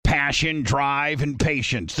Passion, drive, and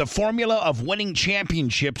patience. The formula of winning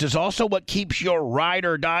championships is also what keeps your ride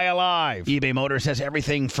or die alive. eBay Motors has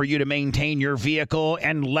everything for you to maintain your vehicle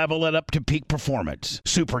and level it up to peak performance.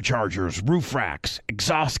 Superchargers, roof racks,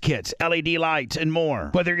 exhaust kits, LED lights, and more.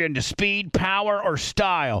 Whether you're into speed, power, or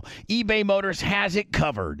style, eBay Motors has it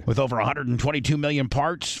covered. With over 122 million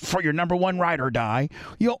parts for your number one ride or die,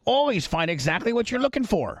 you'll always find exactly what you're looking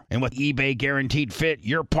for. And with eBay Guaranteed Fit,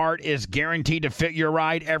 your part is guaranteed to fit your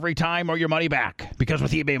ride every time or your money back. Because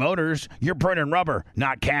with eBay Motors, you're burning rubber,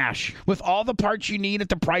 not cash. With all the parts you need at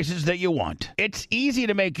the prices that you want. It's easy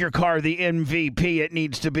to make your car the MVP it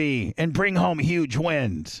needs to be and bring home huge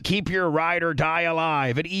wins. Keep your ride or die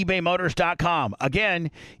alive at ebaymotors.com. Again,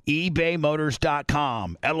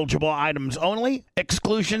 ebaymotors.com. Eligible items only.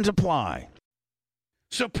 Exclusions apply.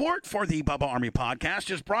 Support for the Bubba Army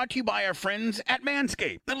podcast is brought to you by our friends at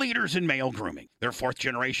Manscaped, the leaders in male grooming. Their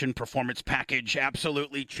fourth-generation performance package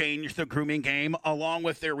absolutely changed the grooming game, along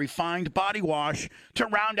with their refined body wash to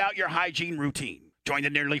round out your hygiene routine. Join the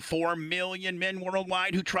nearly 4 million men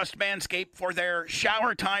worldwide who trust Manscaped for their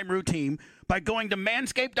shower time routine by going to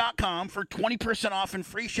manscaped.com for 20% off and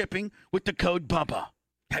free shipping with the code BUBBA.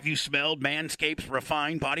 Have you smelled Manscaped's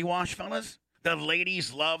refined body wash, fellas? The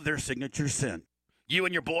ladies love their signature scent. You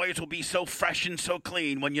and your boys will be so fresh and so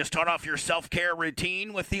clean when you start off your self-care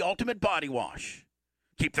routine with the ultimate body wash.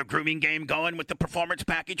 Keep the grooming game going with the Performance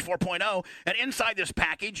Package 4.0, and inside this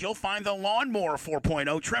package, you'll find the Lawnmower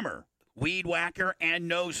 4.0 trimmer, Weed Whacker and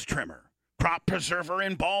Nose Trimmer, Crop Preserver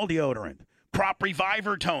and Ball Deodorant, Crop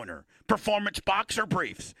Reviver Toner, Performance Boxer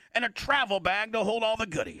Briefs, and a travel bag to hold all the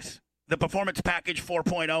goodies. The Performance Package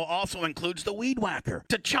 4.0 also includes the Weed Whacker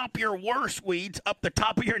to chop your worst weeds up the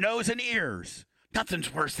top of your nose and ears.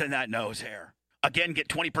 Nothing's worse than that nose hair. Again, get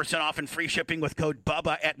 20% off and free shipping with code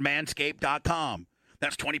BUBBA at manscaped.com.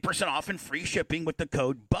 That's 20% off and free shipping with the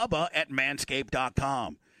code BUBBA at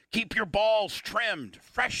manscaped.com. Keep your balls trimmed,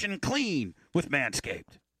 fresh and clean with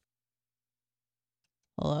Manscaped.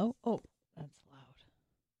 Hello? Oh, that's loud.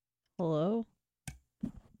 Hello?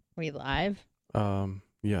 Are we live?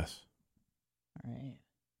 Yes. All right.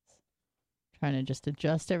 Trying to just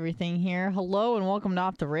adjust everything here. Hello and welcome to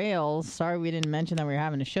Off the Rails. Sorry we didn't mention that we were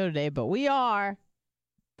having a show today, but we are.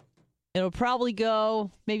 It'll probably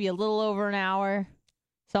go maybe a little over an hour,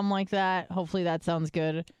 something like that. Hopefully that sounds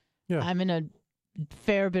good. Yeah. I'm in a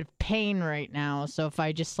fair bit of pain right now, so if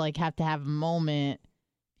I just have to have a moment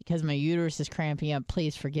because my uterus is cramping up,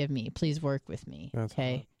 please forgive me. Please work with me. That's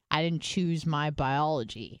okay? fine. I didn't choose my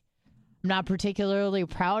biology. I'm not particularly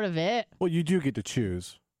proud of it. Well, you do get to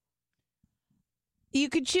choose. You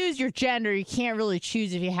could choose your gender. You can't really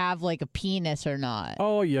choose if you have a penis or not.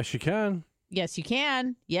 Oh, yes, you can. Yes, you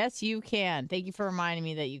can. Yes, you can. Thank you for reminding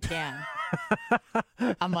me that you can.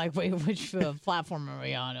 I'm like, wait, which platform are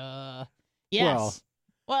we on? Yes.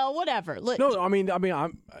 Well, whatever. No, I mean,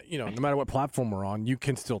 I'm, no matter what platform we're on, you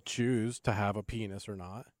can still choose to have a penis or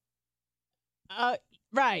not.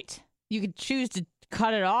 Right. You could choose to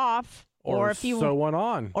cut it off, or if you sew one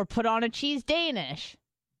on, or put on a cheese Danish.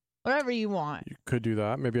 Whatever you want. You could do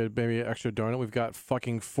that. Maybe an extra donut. We've got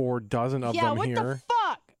fucking 4 dozen of them Yeah, what here. the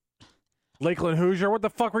fuck? Lakeland Hoosier, what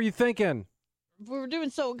the fuck were you thinking? We were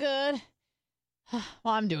doing so good. Well,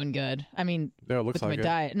 I'm doing good. I mean, Yeah, it looks with like my it.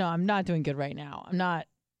 diet. No, I'm not doing good right now. I'm not.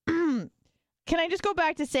 Can I just go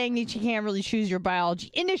back to saying that you can't really choose your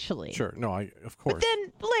biology initially? Sure. No, of course. But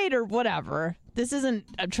then later, whatever. This isn't.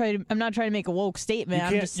 I'm not trying to make a woke statement.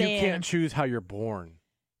 I'm just saying. You can't choose how you're born.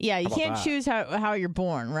 Yeah, you can't that? choose how you're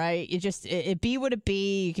born, right? You just it be what it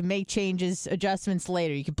be. You can make changes, adjustments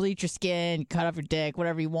later. You can bleach your skin, cut off your dick,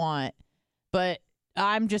 whatever you want. But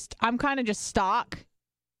I'm kind of just stock.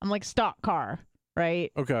 I'm like stock car,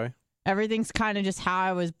 right? Okay. Everything's kind of just how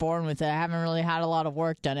I was born with it. I haven't really had a lot of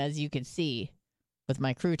work done, as you can see, with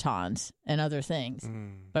my croutons and other things.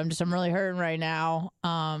 But I'm really hurting right now.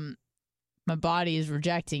 My body is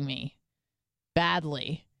rejecting me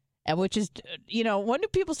badly. And which is, when do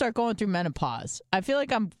people start going through menopause? I feel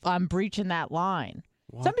like I'm breaching that line.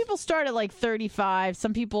 What? Some people start at 35.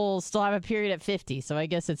 Some people still have a period at 50. So I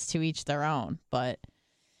guess it's to each their own. But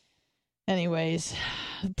anyways,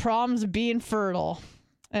 problems of being fertile.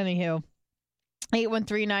 Anywho,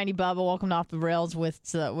 813-90 Bubba. Welcome to Off the Rails with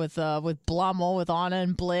Blummel, with Anna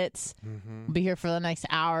and Blitz. Mm-hmm. We'll be here for the next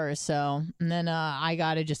hour or so, and then I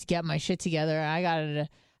gotta just get my shit together. I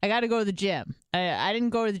gotta go to the gym. I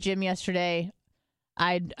didn't go to the gym yesterday.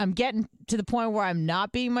 I'm getting to the point where I'm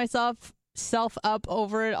not beating myself up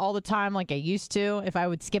over it all the time like I used to. If I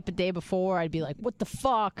would skip a day before, I'd be like, "What the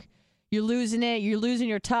fuck? You're losing it. You're losing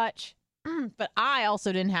your touch." But I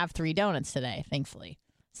also didn't have 3 donuts today, thankfully.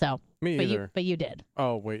 So Me either. But you did.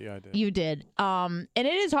 Oh, wait, yeah, I did. You did. And it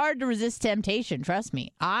is hard to resist temptation. Trust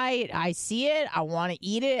me. I see it. I want to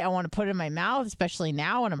eat it. I want to put it in my mouth, especially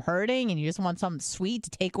now when I'm hurting and you just want something sweet to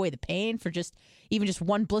take away the pain for even just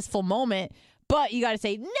one blissful moment. But you got to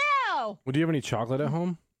say, no! Well, do you have any chocolate at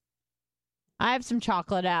home? I have some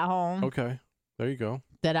chocolate at home. Okay. There you go.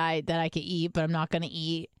 That I could eat, but I'm not going to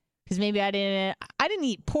eat. Because maybe I didn't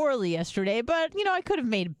eat poorly yesterday, but, I could have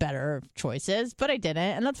made better choices, but I didn't,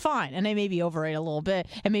 and that's fine. And I maybe overate a little bit,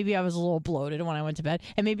 and maybe I was a little bloated when I went to bed,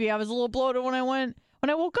 and maybe I was a little bloated when I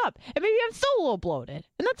woke up, and maybe I'm still a little bloated,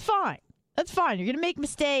 and that's fine. That's fine. You're going to make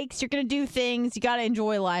mistakes. You're going to do things. You got to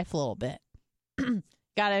enjoy life a little bit.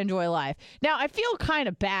 Got to enjoy life. Now, I feel kind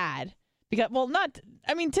of bad. Because,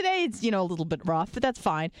 today it's, a little bit rough, but that's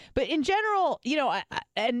fine. But in general,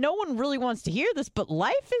 and no one really wants to hear this, but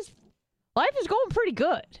life is going pretty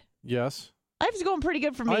good. Yes. Life is going pretty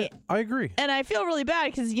good for me. I agree. And I feel really bad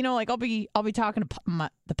because, I'll be talking to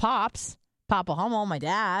the pops, Papa Hummel, my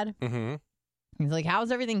dad. Mm-hmm. He's like,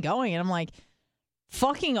 how's everything going? And I'm like,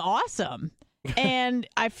 fucking awesome. And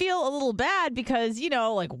I feel a little bad because,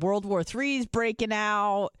 World War III is breaking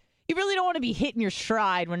out. You really don't want to be hitting your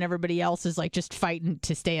stride when everybody else is just fighting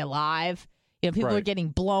to stay alive. People are getting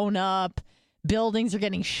blown up. Buildings are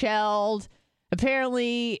getting shelled.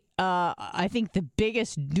 Apparently, I think the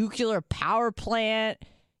biggest nuclear power plant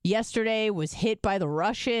yesterday was hit by the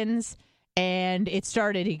Russians, and it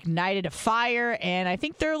ignited a fire, and I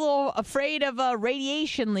think they're a little afraid of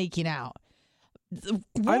radiation leaking out.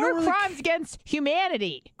 War crimes against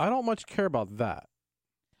humanity. I don't much care about that.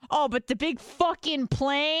 Oh, but the big fucking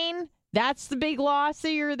plane, that's the big loss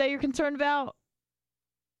that you're concerned about?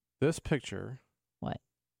 This picture. What?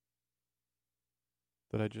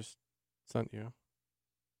 That I just sent you.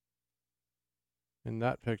 In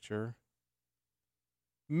that picture.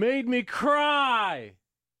 Made me cry!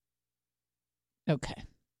 Okay.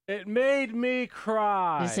 It made me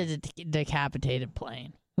cry. This is a decapitated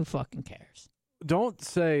plane. Who fucking cares? Don't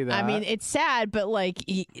say that. I mean, it's sad, but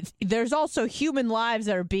there's also human lives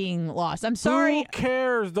that are being lost. I'm sorry. Who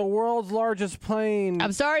cares? The world's largest plane.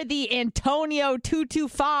 I'm sorry the Antonio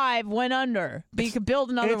 225 went under, but you could build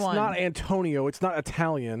another one. It's not Antonio. It's not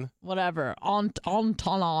Italian. Whatever.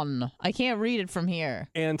 Antonon. I can't read it from here.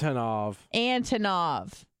 Antonov.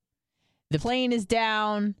 The plane is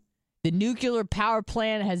down. The nuclear power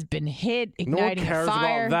plant has been hit, igniting no one cares a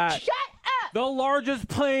fire. About that. Shut up! The largest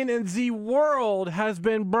plane in the world has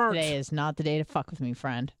been burnt. Today is not the day to fuck with me,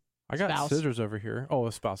 friend. I got spouse. scissors over here. Oh,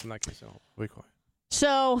 a spouse in that case. Oh, be quiet.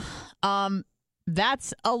 So,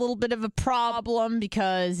 that's a little bit of a problem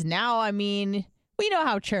because now, we know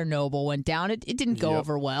how Chernobyl went down. It didn't go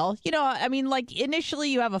over well. Initially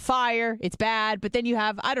you have a fire, it's bad, but then you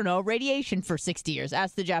have, radiation for 60 years.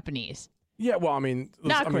 Ask the Japanese. Yeah, well,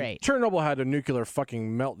 not great. Chernobyl had a nuclear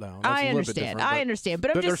fucking meltdown. That's I understand.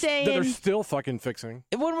 But I'm just saying they're still fucking fixing.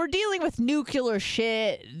 When we're dealing with nuclear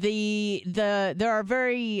shit, there are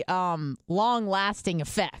very long-lasting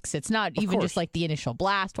effects. It's not even just like the initial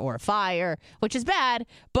blast or a fire, which is bad.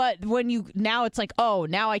 But now it's like, oh,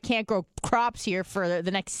 now I can't grow crops here for the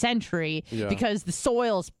next century because the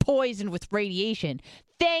soil is poisoned with radiation.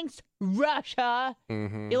 Thanks, Russia,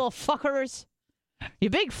 you little fuckers, you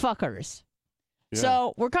big fuckers. Yeah.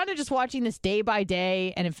 So we're kind of just watching this day by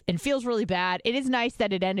day, and it feels really bad. It is nice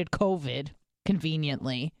that it ended COVID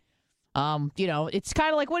conveniently. It's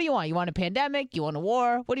kind of like, what do you want? You want a pandemic? You want a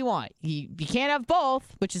war? What do you want? You can't have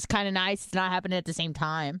both, which is kind of nice. It's not happening at the same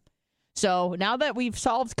time. So now that we've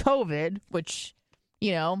solved COVID, which,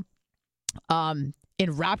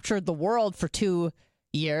 enraptured the world for 2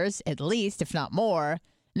 years, at least, if not more.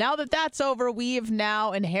 Now that that's over, we have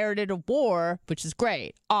now inherited a war, which is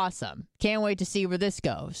great. Awesome. Can't wait to see where this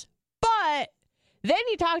goes. But then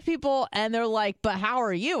you talk to people and they're like, but how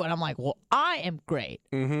are you? And I'm like, well, I am great.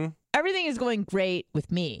 Mm-hmm. Everything is going great with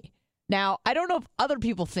me. Now, I don't know if other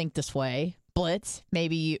people think this way. Blitz,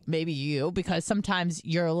 maybe you, because sometimes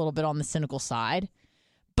you're a little bit on the cynical side.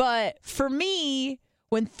 But for me,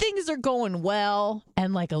 when things are going well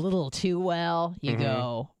and a little too well, you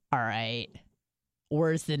go, all right.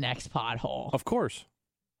 Where's the next pothole? Of course.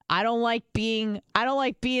 I don't like being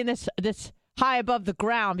this high above the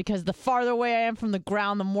ground because the farther away I am from the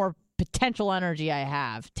ground, the more potential energy I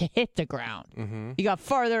have to hit the ground. Mm-hmm. You got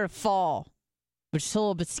farther to fall, which is a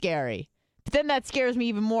little bit scary. But then that scares me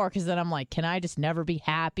even more because then I'm like, can I just never be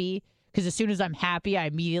happy? Because as soon as I'm happy, I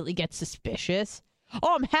immediately get suspicious.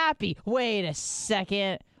 Oh, I'm happy. Wait a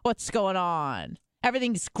second. What's going on?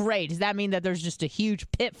 Everything's great. Does that mean that there's just a huge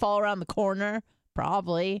pitfall around the corner?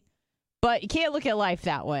 Probably. But you can't look at life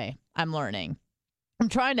that way, I'm learning. I'm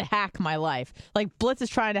trying to hack my life. Like Blitz is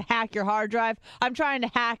trying to hack your hard drive. I'm trying to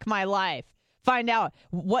hack my life. Find out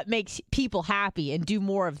what makes people happy and do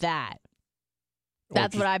more of that.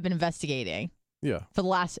 That's what I've been investigating. Yeah. For the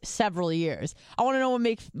last several years. I want to know what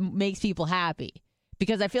makes people happy,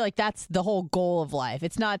 because I feel like that's the whole goal of life.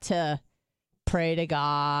 It's not to pray to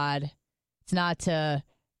God. It's not to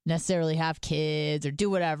necessarily have kids or do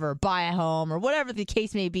whatever, buy a home or whatever the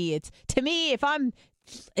case may be. It's, to me, if I'm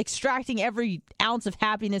extracting every ounce of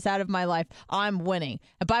happiness out of my life, I'm winning.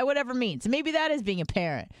 And by whatever means. Maybe that is being a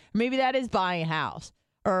parent. Maybe that is buying a house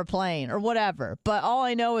or a plane or whatever. But all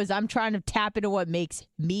I know is I'm trying to tap into what makes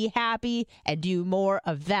me happy and do more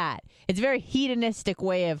of that. It's a very hedonistic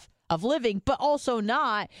way of living, but also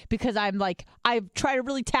not, because I try to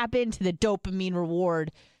really tap into the dopamine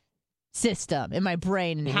reward system in my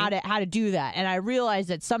brain and how to do that. And I realize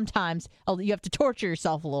that sometimes you have to torture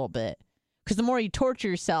yourself a little bit, because the more you torture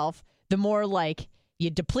yourself, the more like you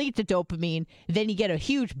deplete the dopamine. Then you get a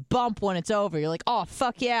huge bump when it's over. You're like, oh,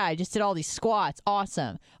 fuck yeah, I just did all these squats.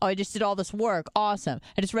 Awesome. Oh, I just did all this work. Awesome.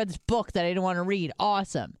 I just read this book that I didn't want to read.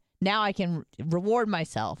 Awesome. Now I can reward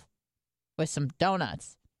myself with some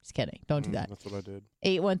donuts. Just kidding. Don't do that. That's what I did.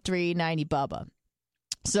 813-90-BUBBA.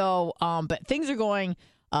 So, but things are going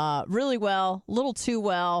really well, a little too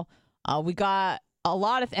well. We got a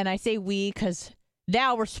lot of, and I say we because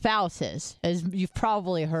now we're spouses, as you've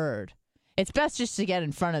probably heard. It's best just to get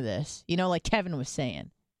in front of this, like Kevin was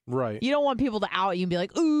saying. Right. You don't want people to out you and be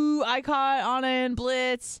like, ooh, I caught Anna and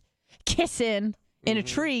Blitz kissing in a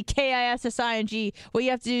tree, Kissing. What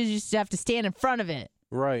you have to do is you just have to stand in front of it.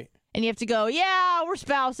 Right. And you have to go, yeah, we're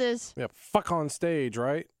spouses. Yeah, fuck on stage,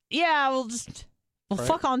 right? Yeah, we'll right?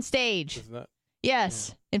 Fuck on stage. Isn't that?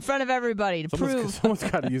 Yes, in front of everybody to prove. Someone's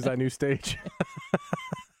got to use that new stage.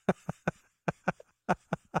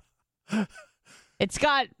 It's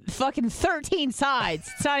got fucking 13 sides.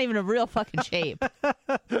 It's not even a real fucking shape.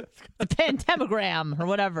 The pentagram or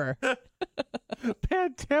whatever.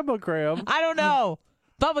 Pentagram? I don't know.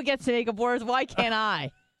 Bubba gets to make up words. Why can't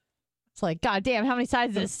I? It's like, God damn, how many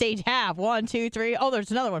sides does the stage have? 1, 2, 3. Oh,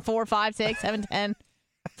 there's another one. 4, 5, 6, 7, 10,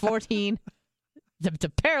 14.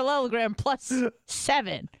 The parallelogram plus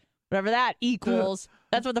 7. Whatever that equals.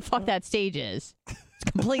 That's what the fuck that stage is.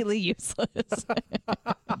 It's completely useless.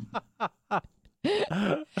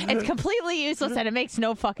 It's completely useless and it makes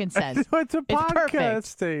no fucking sense. It's a podcast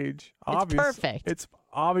stage. It's perfect. It's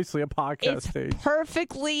obviously a podcast stage.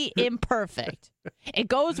 Perfectly imperfect. It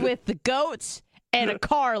goes with the goats and a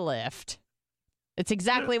car lift. It's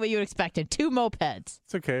exactly what you would expect. 2 mopeds.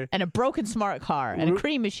 It's okay. And a broken smart car and a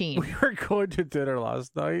cream machine. We were going to dinner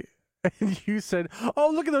last night and you said,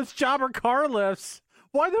 oh, look at those jobber car lifts.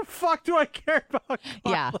 Why the fuck do I care about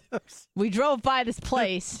car lifts? We drove by this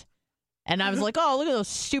place and I was like, oh, look at those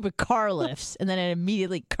stupid car lifts. And then it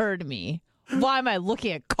immediately occurred to me, why am I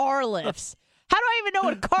looking at car lifts? How do I even know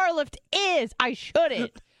what a car lift is? I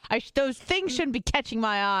shouldn't. Those things shouldn't be catching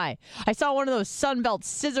my eye. I saw one of those Sunbelt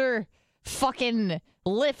scissor fucking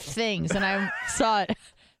lift things, and I thought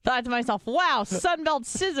to myself, wow, Sunbelt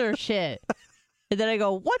scissor shit. And then I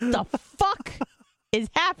go, what the fuck is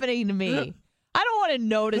happening to me? I don't want to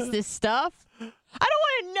notice this stuff. I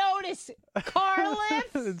don't want to notice car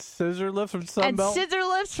lifts. And scissor lifts from Sunbelt. And scissor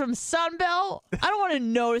lifts from Sunbelt. I don't want to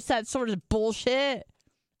notice that sort of bullshit.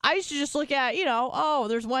 I used to just look at, oh,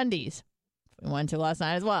 there's Wendy's. We went to last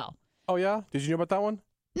night as well. Oh, yeah? Did you know about that one?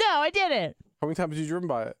 No, I didn't. How many times have you driven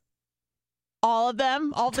by it? All of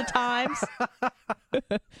them, all the times.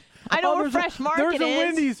 I know where Fresh Market is. There's a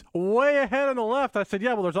Wendy's way ahead on the left. I said,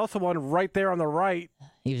 yeah, well, there's also one right there on the right.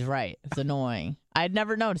 He was right. It's annoying. I had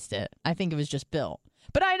never noticed it. I think it was just built.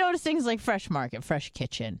 But I noticed things like Fresh Market, Fresh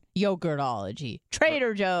Kitchen, Yogurtology,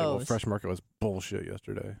 Trader Joe's. Well, Fresh Market was bullshit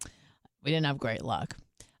yesterday. We didn't have great luck.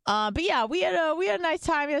 But yeah, we had a nice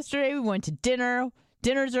time yesterday. We went to dinner.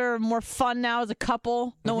 Dinners are more fun now as a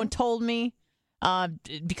couple. No one told me.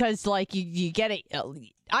 Because like you get it.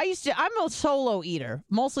 I'm a solo eater,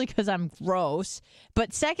 mostly because I'm gross.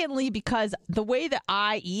 But secondly, because the way that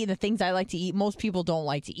I eat and the things I like to eat, most people don't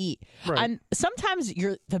like to eat. Right. And sometimes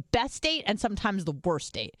you're the best date and sometimes the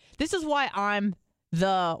worst date. This is why I'm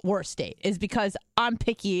the worst date, is because I'm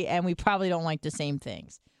picky and we probably don't like the same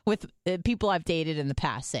things. With people I've dated in the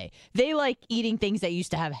past, say they like eating things that used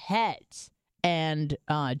to have heads and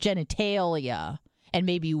genitalia and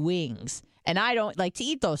maybe wings. And I don't like to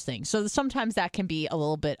eat those things. So sometimes that can be a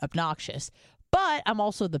little bit obnoxious. But I'm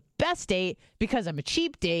also the best date because I'm a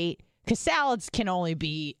cheap date, Because salads can only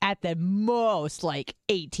be at the most like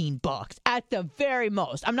 $18. At the very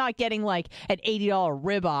most. I'm not getting like an $80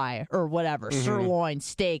 ribeye or whatever, sirloin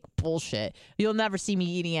steak bullshit. You'll never see me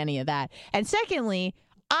eating any of that. And secondly,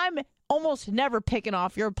 I'm almost never picking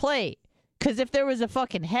off your plate. Because if there was a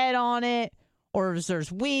fucking head on it, or if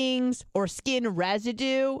there's wings or skin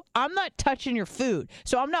residue, I'm not touching your food.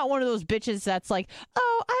 So I'm not one of those bitches that's like,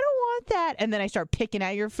 oh, I don't want that. And then I start picking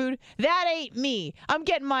at your food. That ain't me. I'm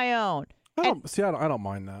getting my own. I don't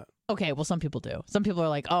mind that. Okay, well, some people do. Some people are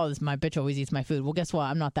like, oh, my bitch always eats my food. Well, guess what?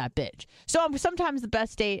 I'm not that bitch. So I'm sometimes the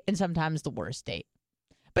best date and sometimes the worst date.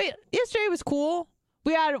 But yesterday was cool.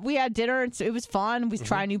 We had dinner. It was fun. We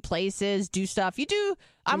try new places, do stuff.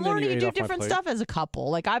 I'm learning to do different stuff as a couple.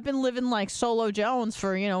 Like, I've been living like Solo Jones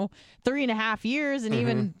for, 3.5 years. And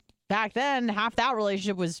even back then, half that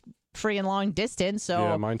relationship was freaking long distance. So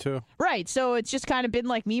yeah, mine too. Right. So it's just kind of been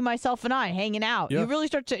like me, myself, and I hanging out. Yeah. You really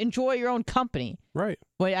start to enjoy your own company. Right.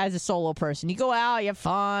 As a solo person. You go out, you have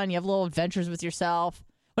fun, you have little adventures with yourself.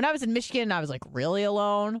 When I was in Michigan, I was like really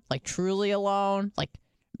alone, like truly alone, like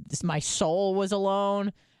my soul was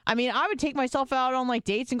alone. I mean, I would take myself out on like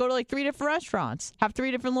dates and go to like 3 different restaurants, have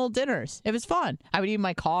 3 different little dinners. It was fun. I would eat in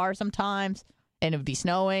my car sometimes, and it would be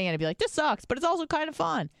snowing, and I'd be like, this sucks, but it's also kind of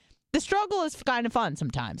fun. The struggle is kind of fun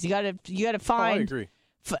sometimes. You gotta find. I agree.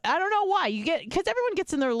 I don't know why because everyone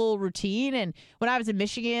gets in their little routine. And when I was in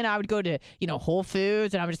Michigan, I would go to Whole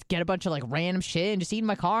Foods, and I would just get a bunch of like random shit and just eat in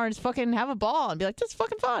my car and just fucking have a ball and be like, this is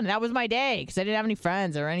fucking fun. And that was my day because I didn't have any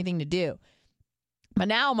friends or anything to do. But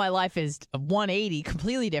now my life is 180,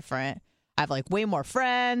 completely different. I have like way more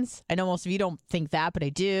friends. I know most of you don't think that, but I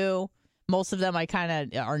do. Most of them I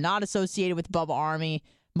kind of are not associated with Bubba Army.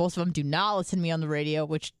 Most of them do not listen to me on the radio,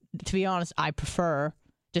 which, to be honest, I prefer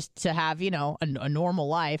just to have, a normal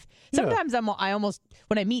life. Sometimes I almost,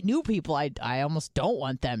 when I meet new people, I almost don't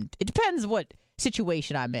want them. It depends what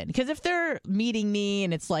situation I'm in. Because if they're meeting me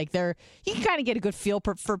and it's like you can kind of get a good feel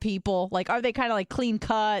for people. Like, are they kind of like clean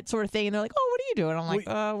cut sort of thing? And they're like, oh, what are you doing? I'm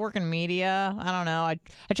like, working media. I don't know. I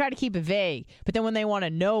try to keep it vague. But then when they want to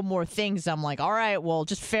know more things, I'm like, all right, well,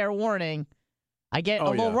 just fair warning. I get a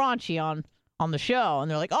little raunchy on the show, and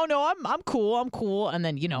they're like, oh no, I'm cool. And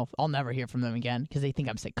then, I'll never hear from them again because they think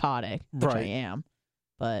I'm psychotic, which I am.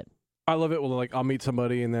 But I love it when like I'll meet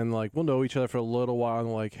somebody and then like we'll know each other for a little while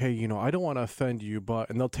and like, hey, I don't want to offend you,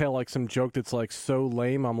 and they'll tell like some joke that's like so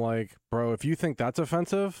lame. I'm like, bro, if you think that's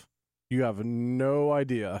offensive, you have no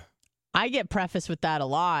idea. I get prefaced with that a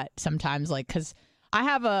lot sometimes, like, because I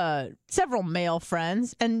have several male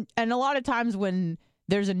friends, and a lot of times when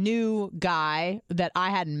there's a new guy that I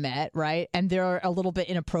hadn't met, right, and they're a little bit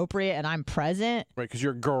inappropriate, and I'm present. Right, because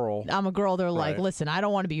you're a girl. I'm a girl. They're like, listen, I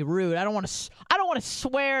don't want to be rude. I don't want to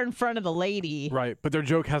swear in front of the lady. Right, but their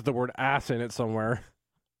joke has the word ass in it somewhere.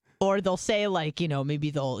 Or they'll say like,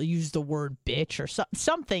 maybe they'll use the word bitch or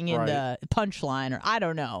something in the punchline, or I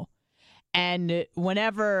don't know. And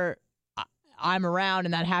whenever I'm around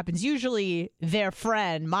and that happens, usually their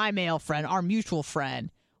friend, my male friend, our mutual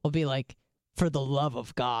friend, will be like, for the love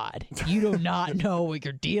of God, you do not know what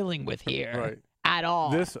you're dealing with here at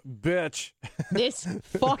all. This bitch. This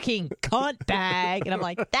fucking cunt bag. And I'm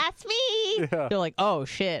like, that's me. Yeah. They're like, oh,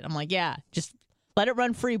 shit. I'm like, yeah, just let it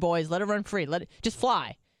run free, boys. Let it run free. Just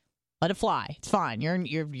fly. Let it fly. It's fine.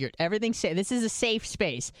 You're everything's safe. This is a safe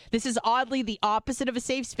space. This is oddly the opposite of a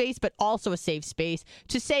safe space, but also a safe space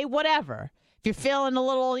to say whatever. If you're feeling a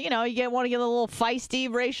little, you want to get a little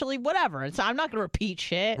feisty racially, whatever. I'm not going to repeat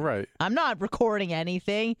shit. Right. I'm not recording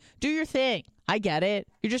anything. Do your thing. I get it.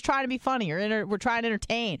 You're just trying to be funny. We're trying to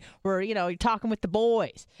entertain. You're talking with the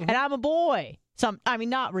boys. And I'm a boy.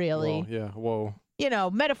 Not really. Well, yeah,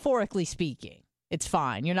 whoa. Metaphorically speaking, it's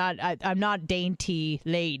fine. I'm not dainty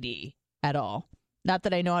lady at all. Not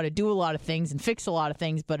that I know how to do a lot of things and fix a lot of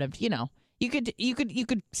things, but, you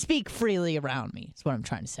could speak freely around me. That's what I'm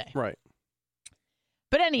trying to say. Right.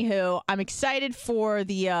 But anywho, I'm excited for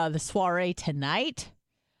the soiree tonight.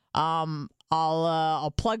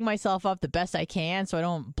 I'll plug myself up the best I can so I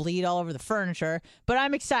don't bleed all over the furniture. But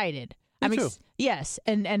I'm excited. Me too. Yes,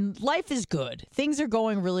 and life is good. Things are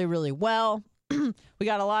going really, really well. We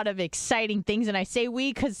got a lot of exciting things, and I say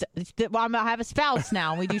we because I have a spouse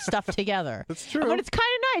now, and we do stuff together. That's true. But it's kind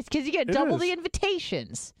of nice because you get double the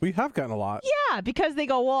invitations. We have gotten a lot. Yeah, because they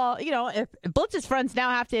go, well, if Blitz's friends now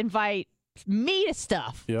have to invite me to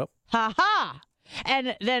stuff. Yep. Ha ha.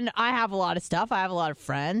 And then I have a lot of stuff. I have a lot of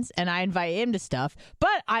friends, and I invite him to stuff.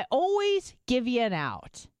 But I always give you an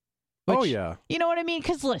out. Which, yeah. You know what I mean?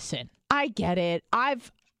 Because listen, I get it. I've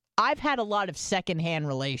had a lot of secondhand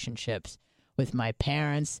relationships with my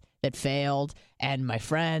parents that failed, and my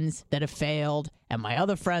friends that have failed, and my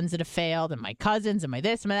other friends that have failed and my cousins and my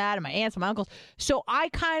this and my that and my aunts and my uncles. So I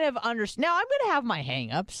kind of understand. Now, I'm going to have my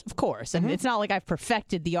hang-ups, of course. And it's not like I've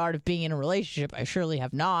perfected the art of being in a relationship. I surely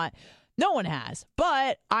have not. No one has.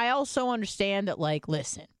 But I also understand that, like,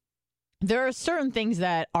 listen, there are certain things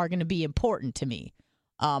that are going to be important to me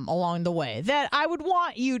along the way that I would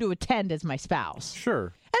want you to attend as my spouse.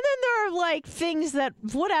 Sure. And then there are, like, things that,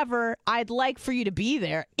 whatever, I'd like for you to be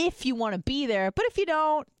there if you want to be there. But if you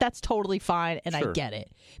don't, that's totally fine, and I get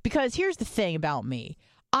it. Because here's the thing about me.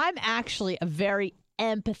 I'm actually a very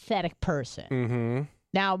empathetic person. Mm-hmm.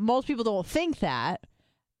 Now, most people don't think that,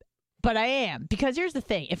 but I am. Because here's the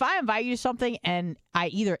thing. If I invite you to something and I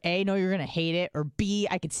either A, know you're going to hate it, or B,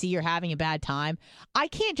 I could see you're having a bad time, I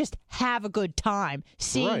can't just have a good time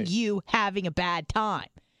seeing you having a bad time.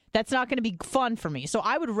 That's not going to be fun for me. So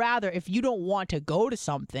I would rather, if you don't want to go to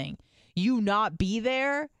something, you not be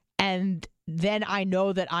there, and then I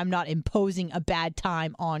know that I'm not imposing a bad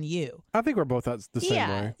time on you. I think we're both the same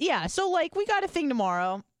way. Yeah. So, like, we got a thing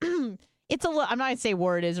tomorrow. It's I'm not going to say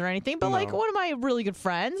where it is or anything, but, like, one of my really good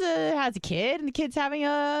friends has a kid, and the kid's having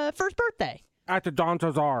a first birthday. At the Don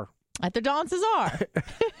Cesar. At the Don Cesar.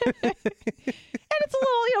 And it's a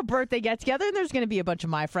little, birthday get-together, and there's going to be a bunch of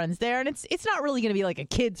my friends there, and it's not really going to be like a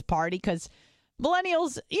kids' party, because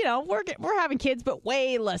millennials, we're having kids, but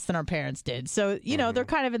way less than our parents did. So, they're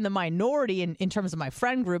kind of in the minority in terms of my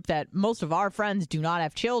friend group, that most of our friends do not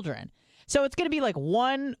have children. So it's going to be like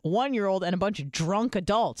one-year-old and a bunch of drunk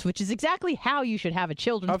adults, which is exactly how you should have a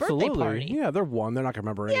children's birthday party. Yeah, they're one. They're not going to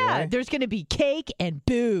remember anyway. Yeah, there's going to be cake and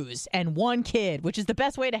booze and one kid, which is the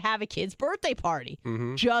best way to have a kid's birthday party.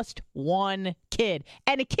 Mm-hmm. Just one kid.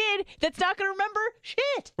 And a kid that's not going to remember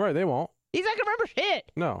shit. Right, they won't. He's not going to remember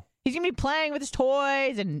shit. No. He's going to be playing with his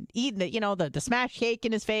toys and eating the smash cake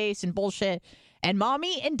in his face and bullshit. And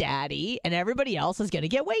mommy and daddy and everybody else is going to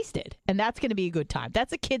get wasted. And that's going to be a good time.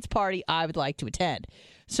 That's a kid's party I would like to attend.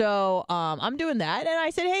 So I'm doing that. And I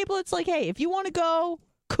said, hey, Blitz, hey, if you want to go,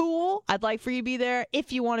 cool. I'd like for you to be there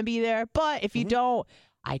if you want to be there. But if you don't,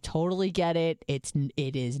 I totally get it.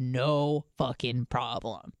 It is no fucking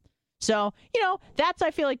problem. So, that's, I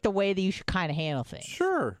feel like, the way that you should kind of handle things.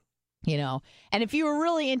 Sure. And if you were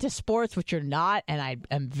really into sports, which you're not, and I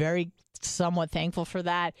am very somewhat thankful for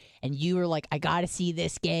that, and you were like, I got to see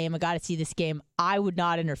this game, I would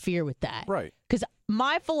not interfere with that. Right. Because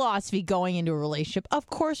my philosophy going into a relationship, of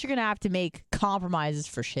course you're going to have to make compromises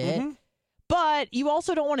for shit, but you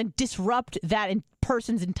also don't want to disrupt that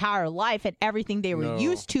person's entire life and everything they were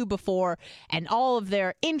used to before and all of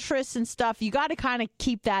their interests and stuff. You got to kind of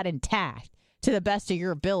keep that intact to the best of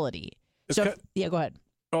your ability. Go ahead.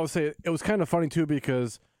 I'll say it was kind of funny too,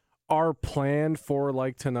 because our plan for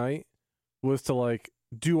tonight was to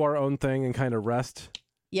do our own thing and kind of rest.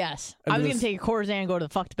 Yes. I was going to take a Corazon and go to the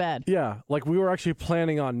fuck to bed. Yeah. We were actually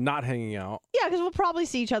planning on not hanging out. Yeah, because we'll probably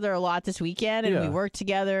see each other a lot this weekend, and we work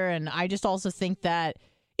together. And I just also think that,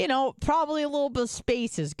 probably a little bit of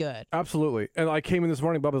space is good. Absolutely. And I came in this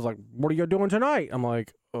morning, Bubba's like, what are you doing tonight? I'm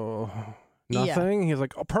like, nothing. Yeah. He's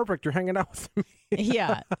like, oh, perfect. You're hanging out with me.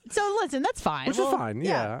 Yeah. So listen, that's fine. Which is fine.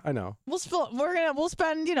 Yeah, I know. We'll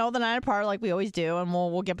spend the night apart like we always do, and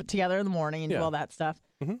we'll get together in the morning and do all that stuff.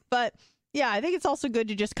 Mm-hmm. But yeah, I think it's also good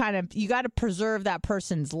to just you got to preserve that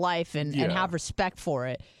person's life and have respect for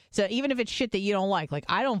it. So even if it's shit that you don't like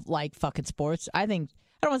I don't like fucking sports. I don't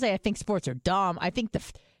want to say I think sports are dumb. I think the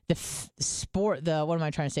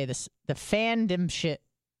fandom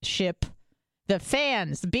ship. The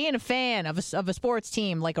fans, being a fan of a sports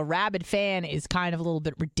team, like a rabid fan, is kind of a little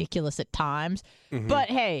bit ridiculous at times. Mm-hmm. But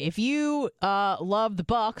hey, if you love the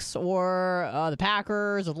Bucks or the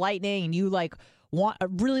Packers or Lightning, and you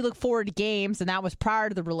really look forward to games, and that was prior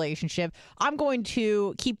to the relationship, I'm going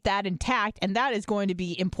to keep that intact, and that is going to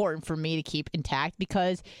be important for me to keep intact,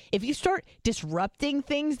 because if you start disrupting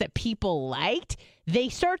things that people liked, they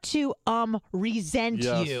start to resent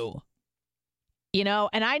you.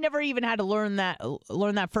 And I never even had to learn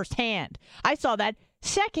that firsthand. I saw that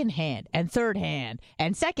secondhand and thirdhand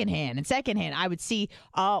and secondhand and secondhand. I would see,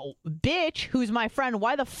 bitch, who's my friend,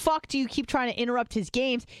 why the fuck do you keep trying to interrupt his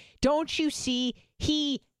games? Don't you see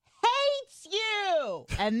he hates you?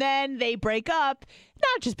 And then they break up,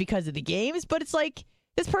 not just because of the games, but it's like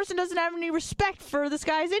this person doesn't have any respect for this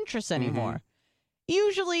guy's interests anymore. Mm-hmm.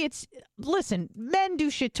 Usually listen, men do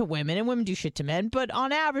shit to women and women do shit to men, but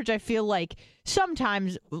on average, I feel like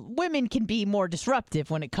sometimes women can be more disruptive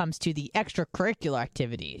when it comes to the extracurricular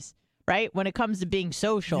activities, right? When it comes to being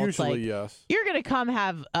social. Usually, it's yes. You're going to come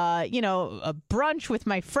have, a brunch with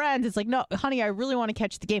my friends. It's like, no, honey, I really want to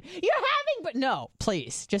catch the game. but no,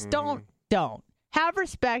 please, just don't. Have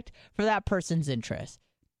respect for that person's interests.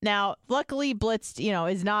 Now, luckily, Blitz,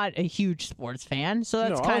 is not a huge sports fan, so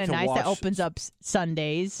that's kind of nice. That opens up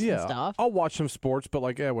Sundays and stuff. I'll watch some sports, but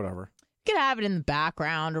whatever. You can have it in the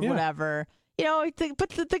background or whatever. But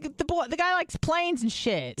the guy likes planes and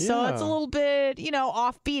shit, so it's a little bit,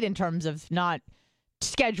 offbeat in terms of not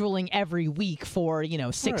scheduling every week for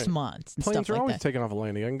 6 months and Planes stuff are like always that. taking off a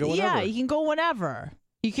landing. I can go whenever. Yeah, you can go whenever.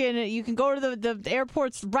 You can go to the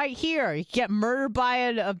airport's right here. You can get murdered by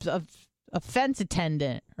a fence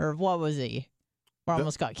attendant, or what was he? Or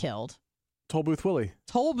almost got killed. Toll Booth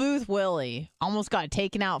Willie Almost got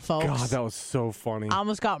taken out, folks. God, that was so funny.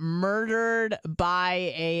 Almost got murdered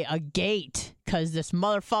by a gate because this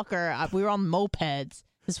motherfucker. We were on mopeds.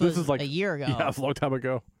 This was like a year ago. Yeah, it was a long time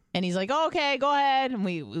ago. And he's like, oh, "Okay, go ahead."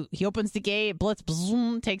 And he opens the gate. Blitz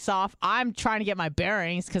takes off. I'm trying to get my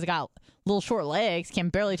bearings because I got little short legs. Can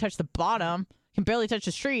barely touch the bottom. Can barely touch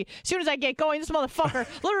the street. As soon as I get going, this motherfucker,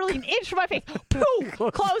 literally an inch from my face,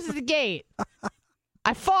 poof, closes the gate.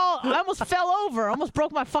 I almost fell over. Almost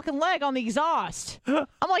broke my fucking leg on the exhaust.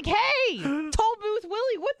 I'm like, "Hey, Toll Booth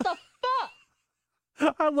Willie, what the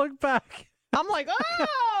fuck?" I look back. I'm like,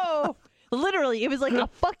 "Oh!" Literally, it was like a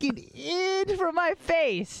fucking inch from my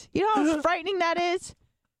face. You know how frightening that is?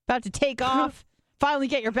 About to take off. Finally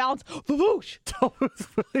get your balance. Voosh! Toll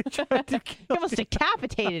Booth Willie tried to kill He almost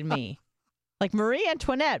decapitated me. Like Marie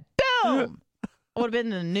Antoinette. Boom! I would have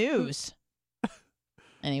been in the news.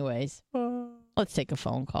 Anyways, let's take a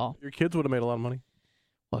phone call. Your kids would have made a lot of money.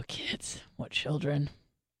 What kids? What children?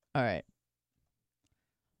 All right.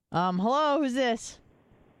 Hello, who's this?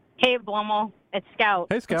 Hey, Blummel. It's Scout.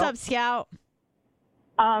 Hey, Scout. What's up, Scout?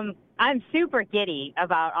 I'm super giddy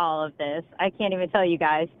about all of this. I can't even tell you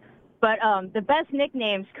guys. But the best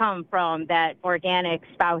nicknames come from that organic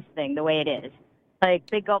spouse thing, the way it is. Like,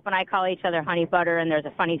 Big Gulp and I call each other Honey Butter, and there's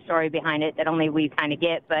a funny story behind it that only we kind of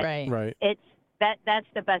get. But Right. that's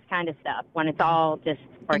the best kind of stuff, when it's all just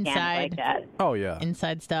organic Inside. like that. Oh, yeah.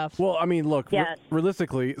 Inside stuff. Well, I mean, look, Yes.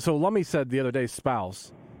 realistically, so Lummy said the other day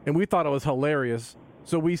spouse, and we thought it was hilarious.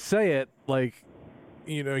 So we say it like,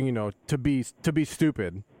 to be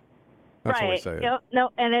stupid. That's right. what we say it. No,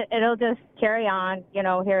 and it'll just carry on.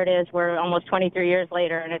 Here it is. We're almost 23 years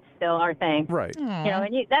later, and it's still our thing. Right. Aw.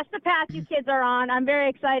 And that's the path you kids are on. I'm very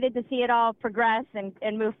excited to see it all progress and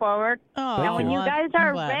move forward. Oh, Thank And when you. you guys I'm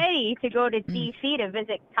are glad. ready to go to D.C. to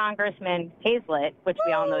visit Congressman Hazlett, which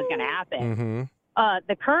we all know is going to happen, Mm-hmm.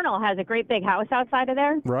 the Colonel has a great big house outside of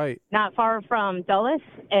there, Right. not far from Dulles.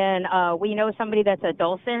 And we know somebody that's a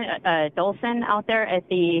Dulcin out there at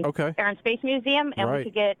the Okay. Air and Space Museum, and Right. we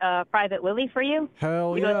could get a private Willie for you.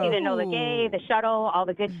 Hell You go see yeah. the Enola Gay, the shuttle, all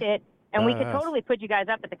the good shit. And we could Badass. totally put you guys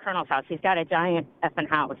up at the Colonel's house. He's got a giant effing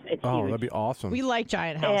house. It's Oh, huge. that'd be awesome. We like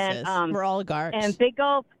giant houses. We're oligarchs. And Big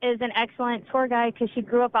Gulp is an excellent tour guide because she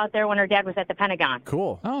grew up out there when her dad was at the Pentagon.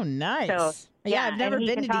 Cool. Oh, nice. So, yeah, I've never and he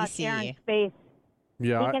been can to talk D.C. air and space.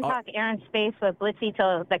 Yeah. He can talk air and space with Blitzy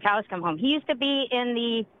till the cows come home. He used to be in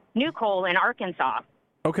the New Coal in Arkansas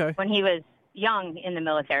Okay. when he was young in the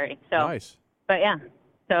military. So, Nice. but yeah,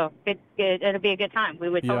 so good. It'll be a good time. We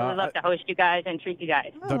would Yeah, totally love to host you guys and treat you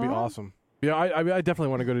guys. That'd be Aw. awesome. Yeah, I definitely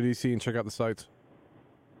want to go to D.C. and check out the sites.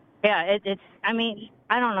 Yeah, it's. I mean,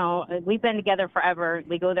 I don't know. We've been together forever.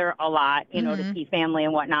 We go there a lot, to see family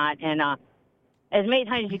and whatnot. And as many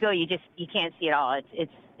times as you go, you can't see it all.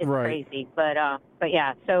 It's Right. crazy. But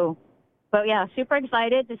yeah. But yeah, super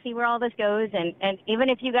excited to see where all this goes. And even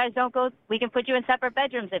if you guys don't go, we can put you in separate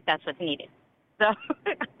bedrooms if that's what's needed. So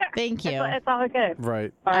Thank you. it's all good.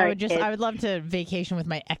 Right. All I right, would kids. I would love to vacation with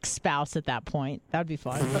my ex-spouse at that point. That would be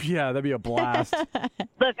fun. Yeah, that'd be a blast.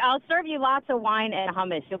 Look, I'll serve you lots of wine and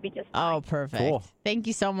hummus. You'll be just fine. Oh, perfect. Cool. Thank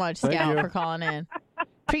you so much, Thank Scout, you. for calling in. All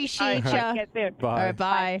Appreciate right, ya. get soon. Bye. All right,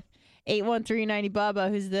 bye. 81390 Bubba,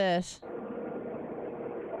 who's this?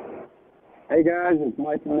 Hey guys, it's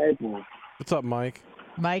Mike from Naples. What's up, Mike?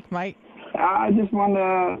 Mike. I just want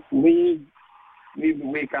to leave the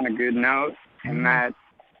week on a good note, and that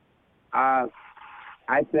I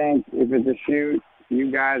think if it's a shoot,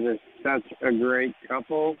 you guys are such a great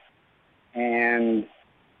couple, and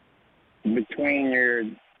between your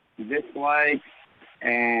dislikes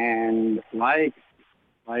and likes,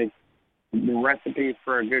 like the recipe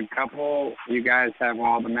for a good couple, you guys have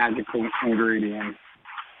all the magical ingredients.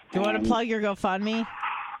 Do you want to plug your GoFundMe?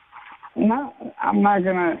 No, I'm not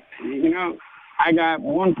gonna. I got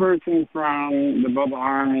one person from the Bubba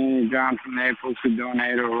Army, John from Naples, who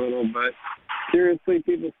donated a little. But seriously,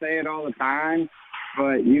 people say it all the time.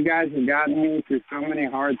 But you guys have gotten me through so many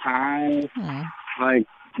hard times. Like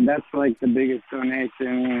that's like the biggest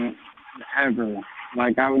donation ever.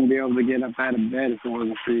 Like I wouldn't be able to get up out of bed if it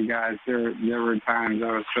wasn't for you guys. There were times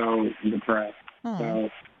I was so depressed. So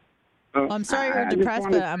So Well, I'm sorry you're I just depressed,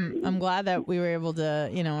 wanted- but I'm glad that we were able to,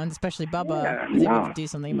 and especially Bubba was able to do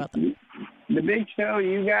something about that. The big show,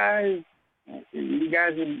 you guys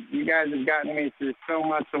have gotten me through so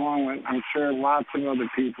much, along with I'm sure lots of other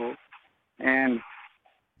people, and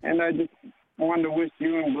I just wanted to wish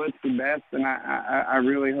you and Blitz the best, and I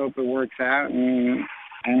really hope it works out, and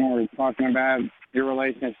we're talking about your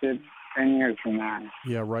relationship 10 years from now.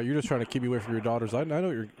 Yeah, right. You're just trying to keep me away from your daughters. I know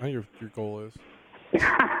your goal is.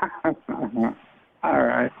 All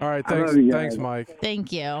right. Thanks, Mike.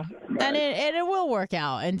 Thank you. And it will work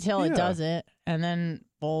out until it doesn't, and then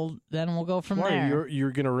we'll go from there.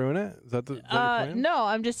 You're gonna ruin it? Is that your plan? No,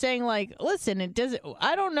 I'm just saying, like, listen, it doesn't.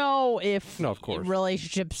 I don't know if of course.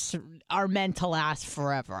 relationships are meant to last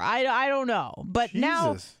forever. I don't know, but Jesus.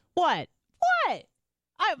 now what?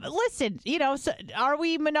 Listen, so are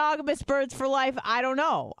we monogamous birds for life? I don't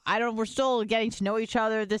know. We're still getting to know each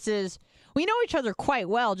other. We know each other quite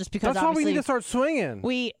well, just because that's why we need to start swinging.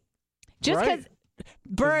 Because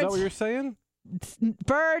birds. Is that what you're saying?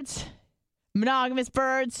 Birds, monogamous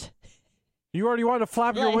birds. You already want to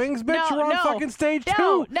flap your wings, bitch? You're on fucking stage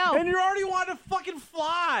 2. No. And you already want to fucking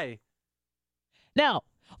fly. No.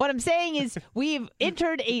 What I'm saying is we've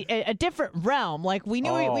entered a different realm. Like, we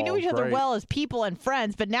knew each other well as people and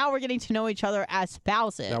friends, but now we're getting to know each other as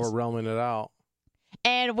spouses. Now we're realming it out.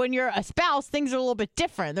 And when you're a spouse, things are a little bit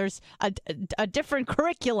different. There's a different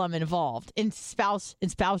curriculum involved in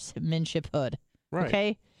spousemanshiphood. Right.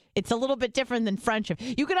 Okay? It's a little bit different than friendship.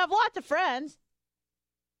 You can have lots of friends,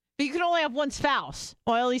 but you can only have one spouse.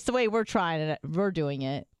 Well, at least the way we're doing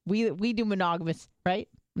it. We do monogamous, right?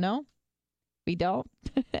 No? We don't.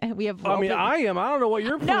 We have. I am. I don't know what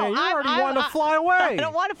you're playing. You already want to fly away. I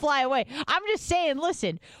don't want to fly away. I'm just saying,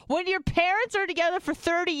 listen, when your parents are together for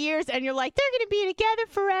 30 years and you're like, they're going to be together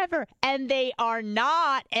forever, and they are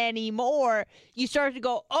not anymore, you start to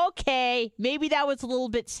go, okay, maybe that was a little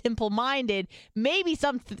bit simple-minded. Maybe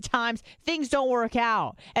sometimes things don't work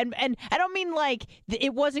out. And I don't mean like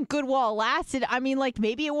it wasn't good while it lasted. I mean, like,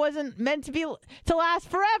 maybe it wasn't meant to last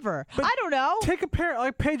forever. But I don't know. Take a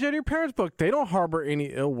page out of your parents' book. They don't harbor any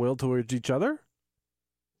ill will towards each other.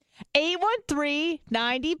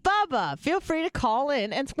 813-90-BUBBA. Feel free to call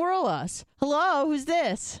in and swirl us. Hello, who's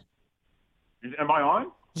this? Am I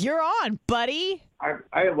on? You're on, buddy.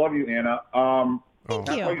 I love you, Anna. Thank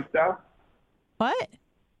Can you. I call you Steph? What?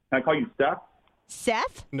 Can I call you Steph?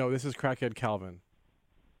 Seth? No, this is Crackhead Calvin.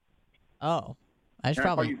 Oh. I should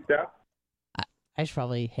Can I call you Steph? I should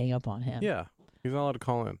probably hang up on him. Yeah. He's not allowed to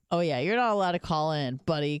call in. Oh, yeah. You're not allowed to call in,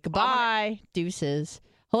 buddy. Goodbye. Deuces.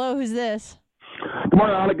 Hello, who's this? Good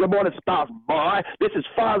morning, Anna. Good morning, spouse boy. This is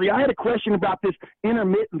Fozzie. I had a question about this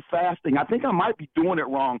intermittent fasting. I think I might be doing it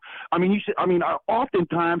wrong.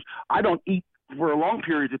 Oftentimes I don't eat for long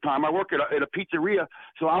periods of time. I work at a pizzeria,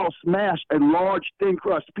 so I'll smash a large thin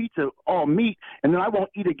crust pizza, all meat, and then I won't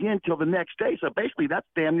eat again till the next day. So basically that's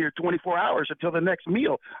damn near 24 hours until the next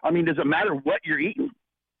meal. I mean, does it matter what you're eating?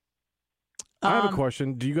 I have a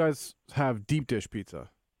question. Do you guys have deep dish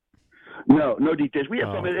pizza? No deep dish. We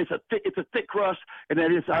have something. It's a thick crust, and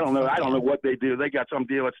then I don't know what they do. They got some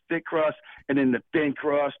deal. It's thick crust, and then the thin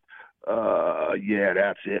crust. Yeah,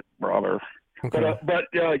 that's it, brother. Okay. But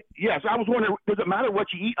yes, I was wondering, does it matter what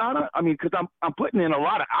you eat, Anna? I mean, because I'm putting in a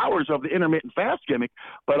lot of hours of the intermittent fast gimmick,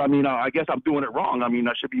 but I mean, I guess I'm doing it wrong. I mean,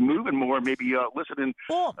 I should be moving more, maybe listening.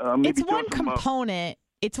 Well, maybe it's one component.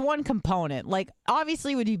 It's one component. Like,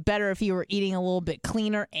 obviously, it would be better if you were eating a little bit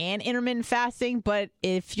cleaner and intermittent fasting, but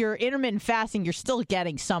if you're intermittent fasting, you're still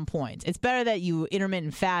getting some points. It's better that you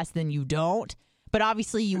intermittent fast than you don't, but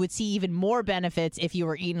obviously, you would see even more benefits if you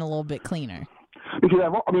were eating a little bit cleaner. Because I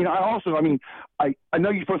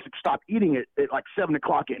know you're supposed to stop eating it at like 7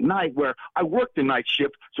 o'clock at night, where I work the night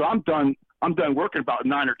shift, so I'm done working about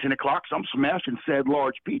 9 or 10 o'clock, so I'm smashing said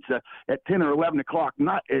large pizza at 10 or 11 o'clock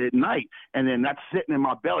at night, and then that's sitting in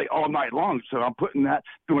my belly all night long. So I'm putting that,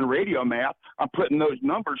 doing radio math, I'm putting those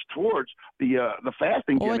numbers towards the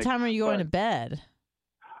fasting Well, what gimmick. time are you going to bed?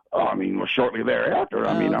 Shortly thereafter.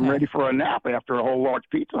 I mean, okay. I'm ready for a nap after a whole large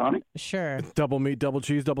pizza, honey. Sure. Double meat, double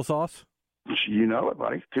cheese, double sauce? You know it,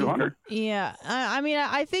 buddy. 200. Yeah.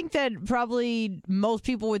 I think that probably most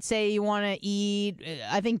people would say you want to eat,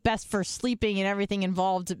 I think best for sleeping and everything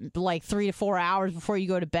involved, like 3 to 4 hours before you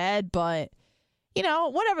go to bed. But,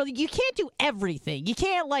 whatever. You can't do everything. You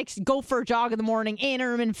can't, like, go for a jog in the morning and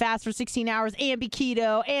intermittent fast for 16 hours and be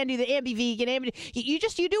keto and be vegan. You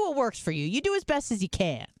do what works for you. You do as best as you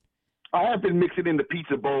can. I have been mixing in the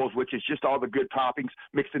pizza bowls, which is just all the good toppings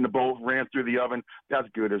mixed in the bowl, ran through the oven. That's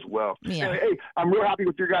good as well. Yeah. And, hey, I'm real happy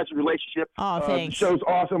with your guys' relationship. Oh, thanks. The show's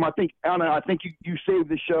awesome. I think, Anna, you saved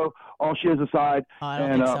the show, all shares aside. Oh, I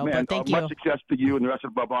don't think so, man, but thank you. Much success to you and the rest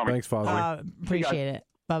of the Bub Army. Thanks, Father. Appreciate it.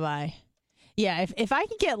 Bye-bye. Yeah, if I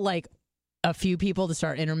can get, like, a few people to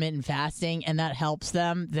start intermittent fasting and that helps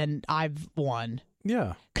them, then I've won.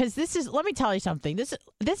 Yeah. Because let me tell you something. This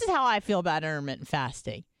is how I feel about intermittent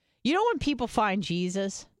fasting. You know when people find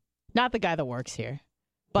Jesus? Not the guy that works here,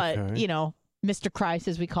 but, Okay. Mr. Christ,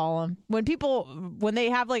 as we call him. When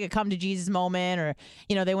they have like a come to Jesus moment, or,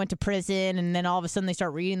 they went to prison and then all of a sudden they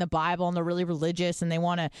start reading the Bible and they're really religious and they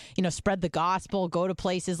want to, spread the gospel, go to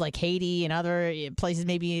places like Haiti and other places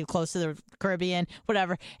maybe close to the Caribbean,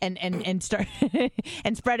 whatever, and start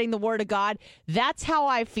and spreading the word of God. That's how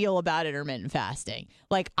I feel about intermittent fasting.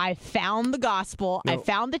 Like, I found the gospel, I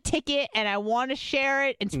found the ticket, and I want to share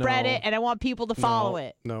it and spread it, and I want people to follow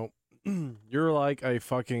it. No. You're like a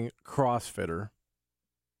fucking CrossFitter.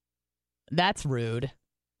 That's rude.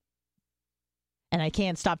 And I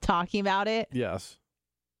can't stop talking about it. Yes.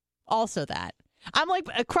 Also that. I'm like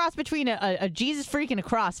a cross between a Jesus freak and a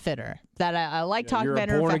CrossFitter. That I like talking about.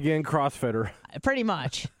 You're a born-again CrossFitter. Pretty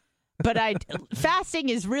much. But fasting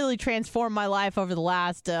has really transformed my life over the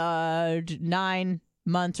last 9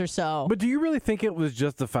 months or so. But do you really think it was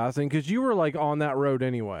just the fasting? Because you were like on that road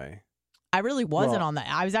anyway. I really wasn't on that.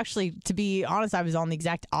 I was actually, to be honest, I was on the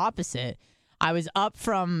exact opposite. I was up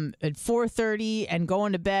from at 4:30 and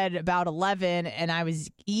going to bed about 11, and I was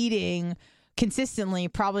eating consistently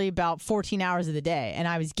probably about 14 hours of the day. And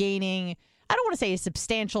I was gaining, I don't want to say a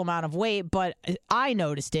substantial amount of weight, but I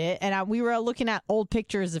noticed it. And we were looking at old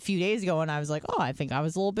pictures a few days ago, and I was like, oh, I think I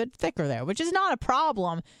was a little bit thicker there, which is not a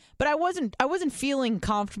problem. But I wasn't feeling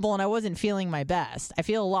comfortable, and I wasn't feeling my best. I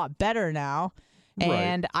feel a lot better now.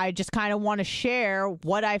 And I just kind of want to share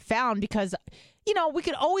what I found because, we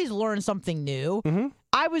could always learn something new. Mm-hmm.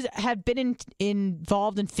 I have been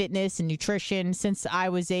involved in fitness and nutrition since I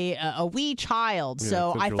was a wee child.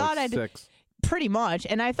 So I thought I'd 6. pretty much.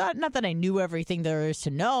 And I thought, not that I knew everything there is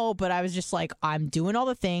to know, but I was just like, I'm doing all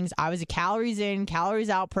the things. I was a calories in, calories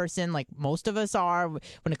out person, like most of us are. When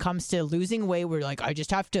it comes to losing weight, we're like, I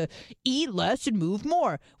just have to eat less and move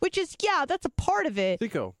more, which is, that's a part of it.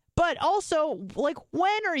 Zico. But also, like,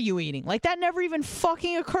 when are you eating? Like, that never even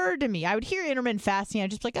fucking occurred to me. I would hear intermittent fasting.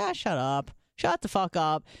 I'd just be like, shut up. Shut the fuck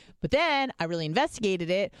up. But then I really investigated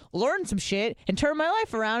it, learned some shit, and turned my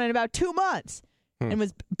life around in about 2 months. And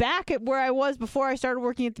was back at where I was before I started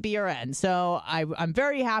working at the BRN. So I'm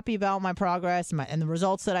very happy about my progress and the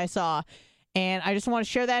results that I saw. And I just want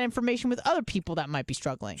to share that information with other people that might be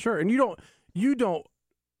struggling. Sure. And you don't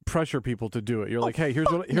pressure people to do it. You're like, hey, here's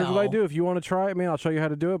what I do. If you want to try it, man, I'll show you how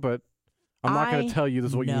to do it, but I'm not going to tell you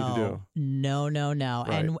this is what you need to do. No.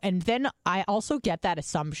 Right. And then I also get that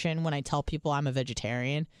assumption when I tell people I'm a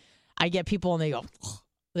vegetarian. I get people and they go,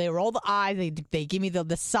 they roll the eyes, they give me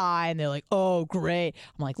the sigh, and they're like, oh, great.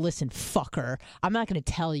 I'm like, listen, fucker, I'm not going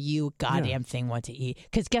to tell you a goddamn thing what to eat.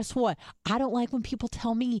 Because guess what? I don't like when people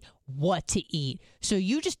tell me what to eat. So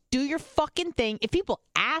you just do your fucking thing. If people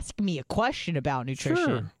ask me a question about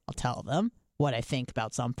nutrition, I'll tell them what I think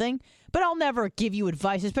about something. But I'll never give you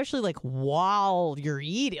advice, especially like while you're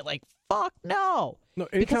eating. Like, fuck no.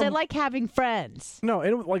 Because I like having friends. No,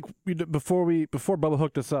 and like before Bubba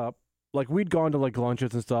hooked us up, like we'd gone to like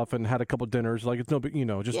lunches and stuff and had a couple dinners. Like it's no big,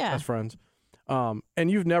 just as friends.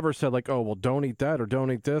 And you've never said like, oh, well, don't eat that or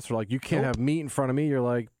don't eat this or like you can't have meat in front of me. You're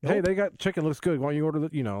like, hey, they got chicken, looks good. Why don't you order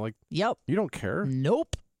that? Like, yep. You don't care.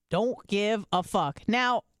 Nope. Don't give a fuck.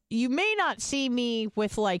 Now, you may not see me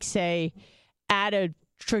with like, say, at a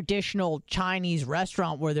traditional Chinese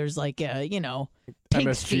restaurant where there's like pig's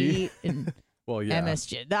MSG. feet and well, yeah,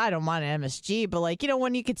 MSG. I don't mind MSG, but like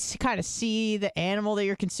when you could kind of see the animal that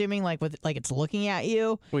you're consuming, like with like it's looking at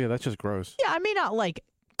you. Well, yeah, that's just gross. Yeah, I may not like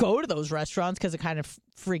go to those restaurants because it kind of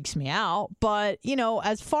freaks me out. But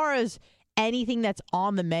as far as anything that's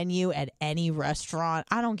on the menu at any restaurant,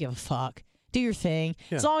 I don't give a fuck. Do your thing.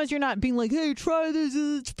 Yeah. As long as you're not being like, hey, try this,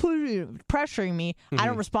 it's pressuring me. I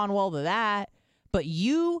don't respond well to that. But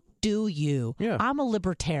you do you. Yeah. I'm a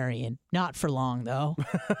libertarian. Not for long, though.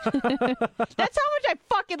 That's how much I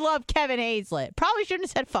fucking love Kevin Hazlett. Probably shouldn't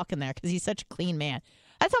have said fucking there because he's such a clean man.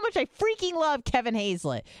 That's how much I freaking love Kevin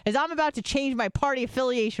Hazlett. As I'm about to change my party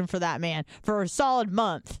affiliation for that man for a solid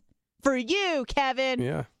month. For you, Kevin.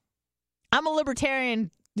 Yeah. I'm a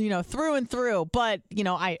libertarian, through and through. But,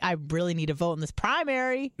 I really need to vote in this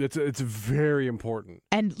primary. It's very important.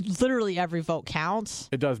 And literally every vote counts.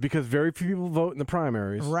 It does, because very few people vote in the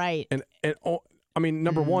primaries. Right. And I mean,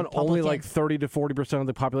 number one, only Republican. like 30 to 40% of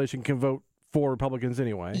the population can vote for Republicans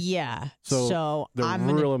anyway. Yeah. So they're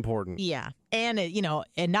real important. Yeah. And,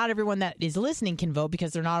 and not everyone that is listening can vote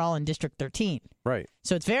because they're not all in District 13. Right.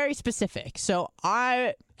 So it's very specific. So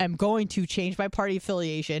I am going to change my party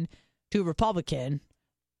affiliation to Republican.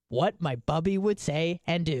 What my bubby would say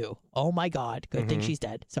and do. Oh my God! Good thing she's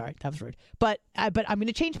dead. Sorry, that was rude. But I'm going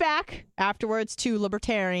to change back afterwards to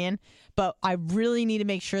Libertarian. But I really need to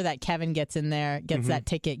make sure that Kevin gets in there, gets that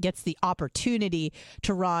ticket, gets the opportunity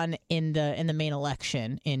to run in the main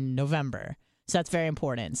election in November. So that's very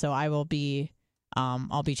important. So I will be,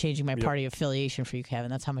 I'll be changing my party affiliation for you,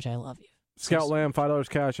 Kevin. That's how much I love you. Scout Lamb, $5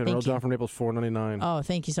 cash, and Thank Real John you. from Naples, $4.99. Oh,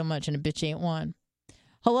 thank you so much. And a bitch ain't one.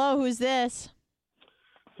 Hello, who's this?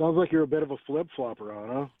 Sounds like you're a bit of a flip-flopper,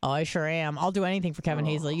 Anna. Oh, I sure am. I'll do anything for Kevin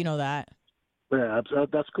Hazlett. You know that. Yeah,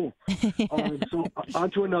 that's cool. So on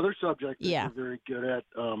to another subject that Yeah. you're very good at.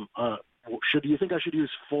 Do you think I should use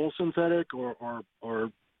full synthetic or a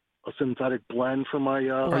synthetic blend for my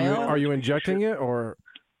Oil? Are you injecting it or?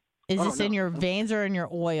 Is Oh, this no. in your veins or in your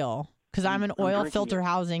oil? Because I'm an I'm oil drinking filter it.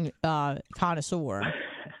 housing connoisseur.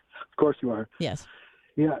 Of course you are. Yes.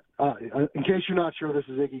 Yeah. In case you're not sure, this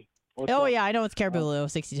is Iggy. What's Oh up? yeah, I know it's Caribou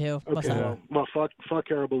 62. What's Okay. up? Well, fuck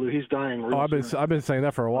Caribou. He's dying. Oh, I've been saying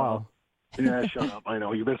that for a while. Yeah, shut up. I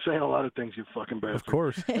know you've been saying a lot of things, you fucking bastard. Of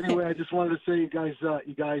course. Anyway, I just wanted to say, you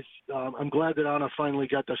guys, I'm glad that Anna finally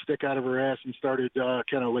got the stick out of her ass and started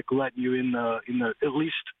kind of like letting you in the at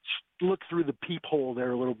least look through the peephole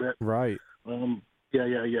there a little bit. Right.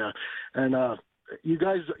 Yeah. And you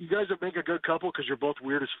guys make a good couple because you're both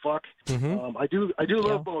weird as fuck. I do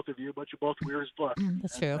love both of you, but you're both weird as fuck.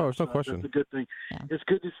 That's true. Oh, it's no question. That's a good thing. Yeah. It's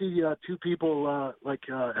good to see two people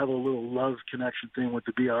have a little love connection thing with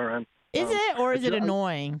the BRN. Is it or is it I-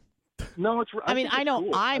 annoying? No, it's. I mean, think I it's know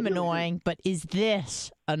cool. I'm I really do. annoying, but is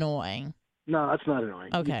this annoying? No, that's not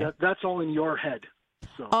annoying. Okay. That's all in your head.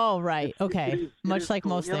 So Oh, right. it Okay. is Much like cool.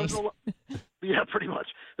 most Yeah, things. Yeah, pretty much.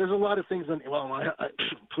 There's a lot of things on. Well,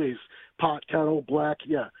 please, pot, kettle, black.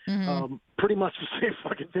 Yeah, Mhm. pretty much the same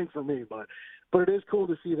fucking thing for me. But it is cool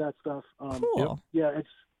to see that stuff. Cool. Yeah,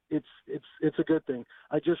 it's a good thing.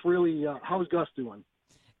 I just really. How's Gus doing?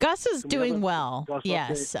 Gus is Can we have doing a well. Gus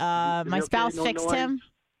Yes. update? Is My he okay? spouse No fixed noise? him.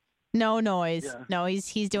 No noise. Yeah. No,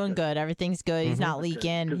 he's doing good. Everything's good. He's not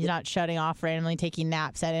leaking. Good. He's not shutting off randomly, taking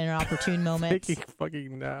naps at inopportune moments. Taking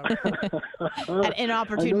fucking nap. At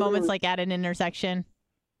inopportune moments, like at an intersection.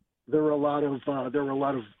 There were a lot of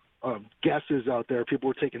guesses out there. People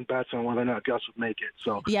were taking bets on whether or not Gus would make it.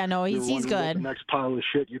 So Yeah, no, we he's were wondering what good. the next pile of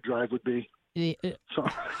shit you drive would be. So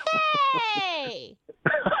Hey!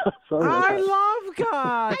 sorry about that. love Gus.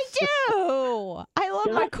 I do. I love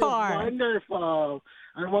my Gus is car. Wonderful.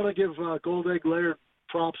 I want to give Gold Egg Laird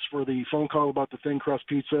props for the phone call about the thin crust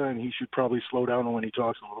pizza, and he should probably slow down when he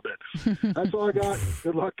talks a little bit. That's all I got.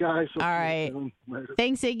 Good luck, guys. All right. Later.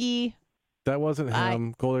 Thanks, Iggy. That wasn't Bye.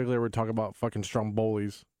 him. Gold Egg would talk about fucking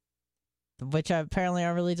strombolis. Which apparently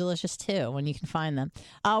are really delicious too when you can find them.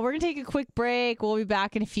 We're going to take a quick break. We'll be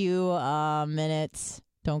back in a few minutes.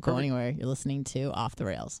 Don't go anywhere. You're listening to Off the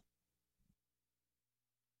Rails.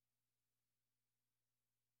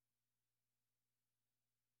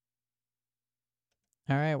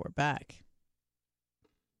 All right, we're back.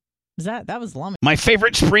 That was lummy. My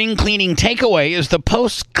favorite spring cleaning takeaway is the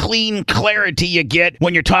post-clean clarity you get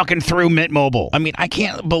when you're talking through Mint Mobile. I mean, I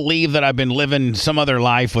can't believe that I've been living some other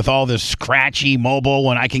life with all this scratchy mobile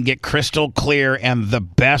when I can get crystal clear and the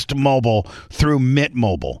best mobile through Mint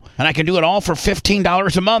Mobile. And I can do it all for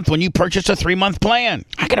 $15 a month when you purchase a 3-month plan.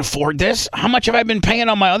 I can afford this. How much have I been paying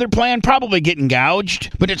on my other plan? Probably getting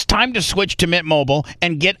gouged. But it's time to switch to Mint Mobile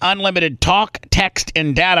and get unlimited talk, text,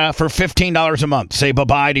 and data for $15 a month. Say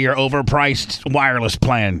bye-bye to your overpriced wireless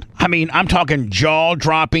plan. I mean, I'm talking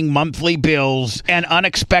jaw-dropping monthly bills and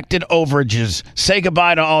unexpected overages. Say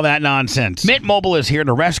goodbye to all that nonsense. Mint Mobile is here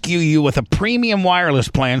to rescue you with a premium wireless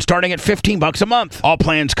plan starting at $15 a month. All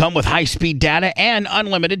plans come with high-speed data and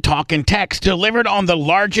unlimited talk and text delivered on the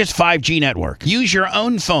largest 5G network. Use your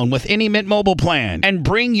own phone with any Mint Mobile plan and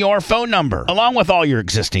bring your phone number along with all your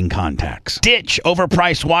existing contacts. Ditch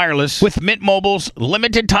overpriced wireless with Mint Mobile's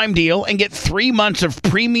limited time deal and get 3 months of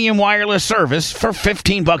premium wireless service for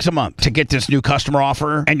 $15 a month. To get this new customer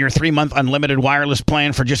offer and your 3-month unlimited wireless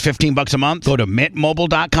plan for just $15 a month, go to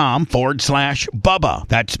mintmobile.com/Bubba.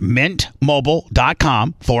 That's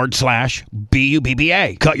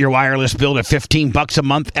mintmobile.com/BUBBA. Cut your wireless bill to $15 a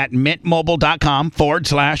month at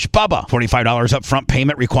mintmobile.com/Bubba. $45 upfront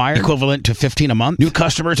payment required, equivalent to $15 a month. New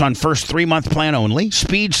customers on first 3-month plan only.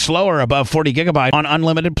 Speed slower above 40 gigabyte on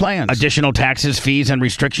unlimited plans. Additional taxes, fees, and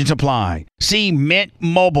restrictions apply. See Mint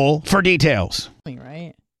Mobile available for details.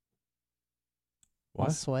 Right? What?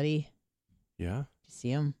 All sweaty. Yeah. You see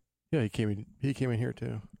him? Yeah, he came in here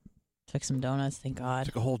too. Took some donuts. Thank God.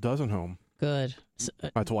 Took a whole dozen home. Good.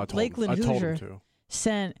 I told Lakeland him Hoosier to.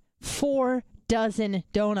 sent 4 dozen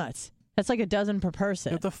donuts. That's like a dozen per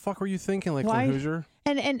person. What the fuck were you thinking, Why? Lakeland Hoosier?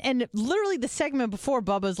 And literally the segment before,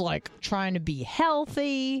 Bubba's like trying to be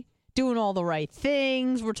healthy, doing all the right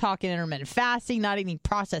things. We're talking intermittent fasting, not eating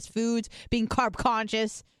processed foods, being carb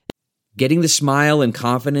conscious. Getting the smile and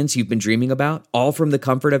confidence you've been dreaming about, all from the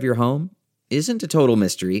comfort of your home, isn't a total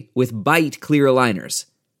mystery with Bite Clear Aligners.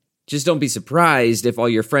 Just don't be surprised if all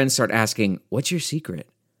your friends start asking, "What's your secret?"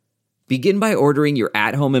 Begin by ordering your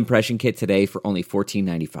at-home impression kit today for only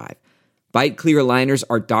 $14.95. Bite Clear Aligners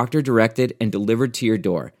are doctor-directed and delivered to your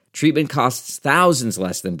door. Treatment costs thousands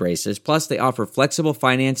less than braces, plus they offer flexible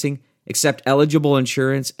financing, accept eligible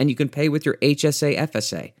insurance, and you can pay with your HSA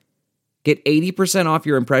FSA. Get 80% off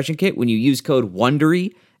your impression kit when you use code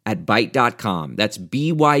WONDERY at Byte.com. That's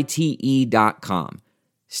BYTE.com.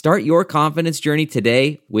 Start your confidence journey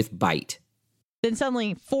today with Byte. Then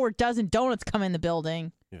suddenly 4 dozen donuts come in the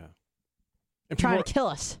building. Yeah. And trying to kill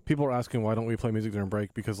us. People are asking why don't we play music during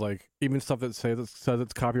break, because like even stuff that says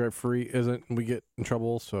it's copyright free isn't, and we get in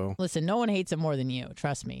trouble. So listen, no one hates it more than you.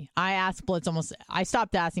 Trust me. I asked Blitz I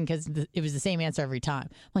stopped asking because it was the same answer every time.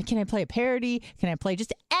 I'm like, can I play a parody? Can I play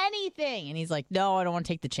just anything? And he's like, no, I don't want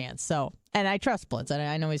to take the chance. So, and I trust Blitz.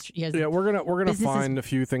 I know he has. Yeah, we're gonna find a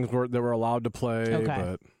few things that we're allowed to play,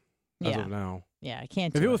 okay. But as of now, yeah, I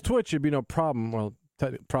can't. If it was Twitch, it'd be no problem. Well,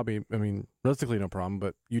 probably, I mean, realistically, no problem.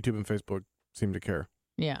 But YouTube and Facebook seem to care.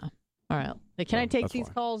 Yeah. All right. Can I take these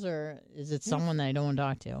calls, or is it someone that I don't want to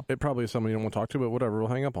talk to? It probably is someone you don't want to talk to, but whatever. We'll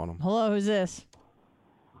hang up on them. Hello, who's this?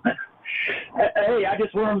 Hey, I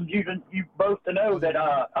just wanted you both to know that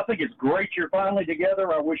I think it's great you're finally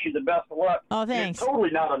together. I wish you the best of luck. Oh, thanks. It's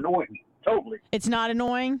totally not annoying. Totally. It's not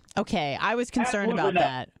annoying? Okay. I was concerned Absolutely about not.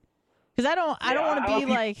 that. Because I don't want to be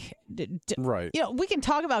like... right. You know, we can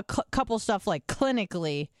talk about couple stuff like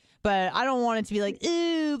clinically, but I don't want it to be like,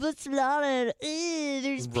 ooh, let's not it. Ooh,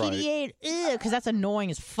 there's PDA. Ooh, because that's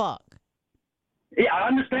annoying as fuck. Yeah, I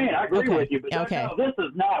understand. I agree with you. But okay. No, this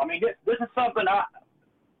is not. I mean, this is something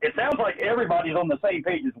it sounds like everybody's on the same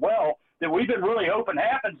page as well, that we've been really hoping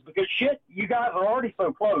happens, because shit, you guys are already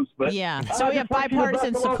so close. But yeah, so we have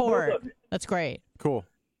bipartisan support. That's great. Cool.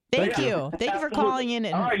 Thank you. Thank you for calling in.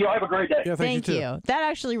 And all right, you have a great day. Yeah, thank you. That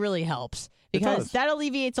actually really helps, because that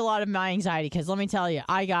alleviates a lot of my anxiety. Because let me tell you,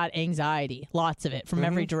 I got anxiety, lots of it, from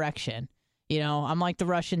every direction. You know, I'm like the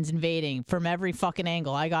Russians invading from every fucking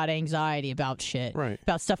angle. I got anxiety about shit,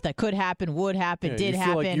 about stuff that could happen, would happen, did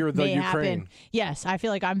happen, like you're the may Ukraine. happen. Yes, I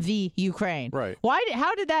feel like I'm the Ukraine. Right.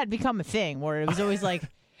 How did that become a thing where it was always like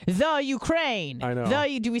the Ukraine? I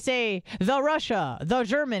know. Do we say the Russia, the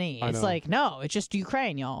Germany? It's like, no, it's just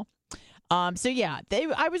Ukraine, y'all. So yeah,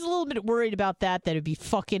 I was a little bit worried about that it'd be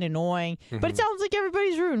fucking annoying, but it sounds like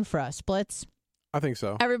everybody's rooting for us, Blitz. I think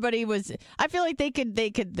so. Everybody was. I feel like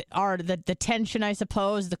the tension, I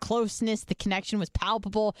suppose, the closeness, the connection was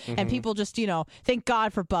palpable, and people just, thank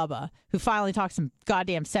God for Bubba, who finally talked some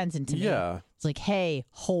goddamn sense into me. Yeah. It's like, hey,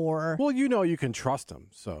 whore. Well, you can trust him,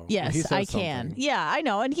 so. Yes, I can. Yeah, I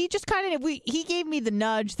know, and he just kind of he gave me the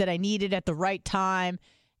nudge that I needed at the right time,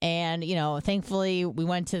 and thankfully we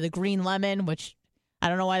went to the Green Lemon, which I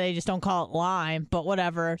don't know why they just don't call it lime, but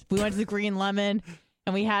whatever. We went to the Green Lemon.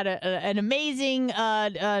 And we had an amazing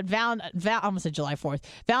almost said July 4th,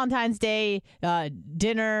 Valentine's Day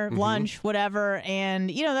dinner, lunch, whatever. And,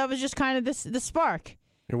 that was just kind of the spark.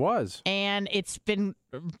 It was. And it's been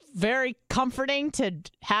very comforting to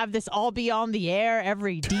have this all be on the air.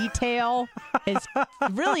 Every detail has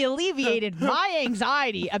really alleviated my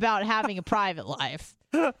anxiety about having a private life.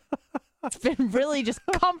 It's been really just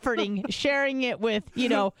comforting sharing it with,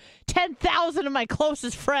 10,000 of my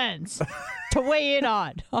closest friends to weigh in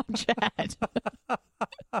on chat.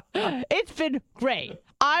 It's been great.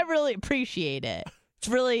 I really appreciate it. It's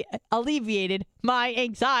really alleviated my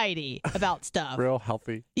anxiety about stuff. Real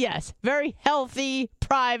healthy. Yes, very healthy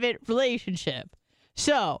private relationship.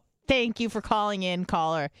 So, thank you for calling in,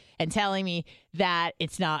 caller, and telling me that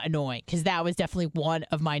it's not annoying, because that was definitely one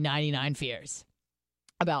of my 99 fears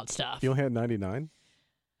about stuff. You only had 99?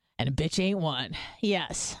 And a bitch ain't one.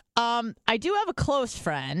 Yes. I do have a close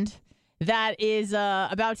friend that is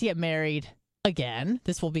about to get married again.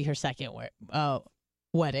 This will be her second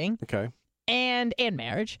wedding. Okay. And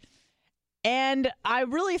marriage. And I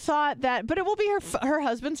really thought that, but it will be her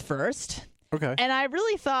husband's first. Okay. And I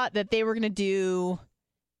really thought that they were going to do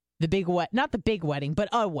not the big wedding, but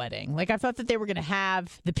a wedding. Like, I thought that they were going to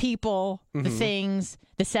have the people, the things,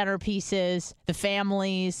 the centerpieces, the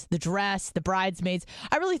families, the dress, the bridesmaids.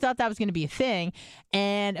 I really thought that was going to be a thing.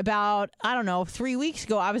 And about, 3 weeks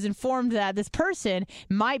ago, I was informed that this person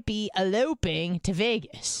might be eloping to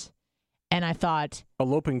Vegas. And I thought...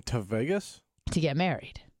 Eloping to Vegas? To get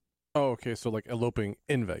married. Oh, okay. So like eloping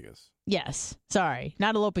in Vegas. Yes. Sorry.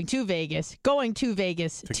 Not eloping to Vegas. Going to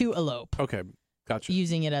Vegas to elope. Okay. Gotcha.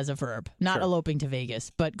 Using it as a verb. Not eloping to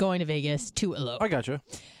Vegas, but going to Vegas to elope. I gotcha.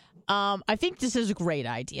 I think this is a great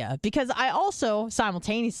idea because I also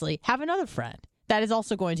simultaneously have another friend that is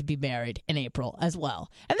also going to be married in April as well.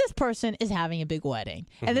 And this person is having a big wedding.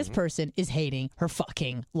 And this person is hating her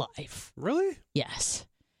fucking life. Really? Yes.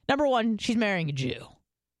 Number one, she's marrying a Jew.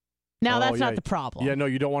 Now, that's not the problem. Yeah, no,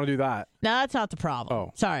 you don't want to do that. No, that's not the problem.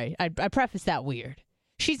 Oh. Sorry. I prefaced that weird.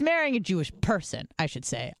 She's marrying a Jewish person, I should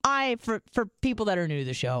say. For people that are new to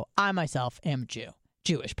the show, I myself am a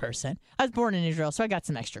Jewish person. I was born in Israel, so I got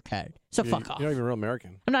some extra credit. So fuck off. You're not even real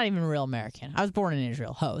American. I'm not even real American. I was born in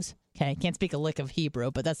Israel. Hose. Okay, can't speak a lick of Hebrew,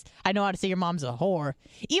 but I know how to say your mom's a whore.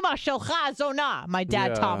 Ima shelcha zonah. My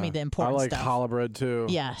dad taught me the important stuff. I like challah bread too.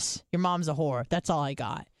 Yes, your mom's a whore. That's all I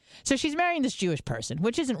got. So she's marrying this Jewish person,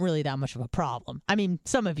 which isn't really that much of a problem. I mean,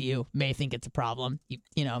 some of you may think it's a problem.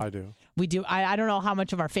 You know, I do. We do. I don't know how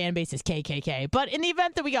much of our fan base is KKK, but in the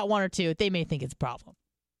event that we got one or two, they may think it's a problem.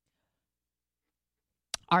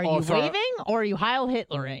 Are you waving or are you Heil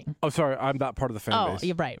Hitlering? Oh, sorry. I'm not part of the fan base. Oh,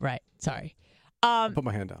 you're right. Sorry. Put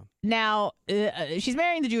my hand down. Now, she's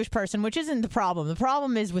marrying the Jewish person, which isn't the problem. The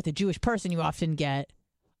problem is with a Jewish person, you often get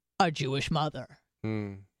a Jewish mother.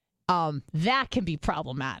 That can be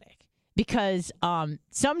problematic because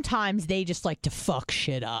sometimes they just like to fuck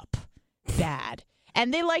shit up bad.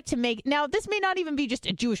 And they like to make... Now, this may not even be just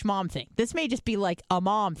a Jewish mom thing. This may just be like a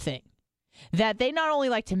mom thing. That they not only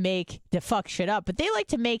like to fuck shit up, but they like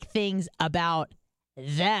to make things about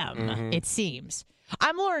them, it seems.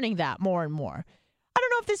 I'm learning that more and more. I don't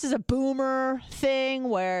know if this is a boomer thing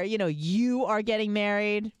where, you are getting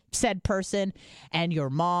married, said person, and your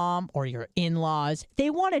mom or your in-laws, they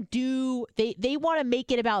want to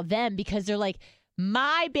make it about them because they're like,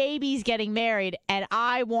 my baby's getting married and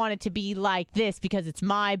I want it to be like this because it's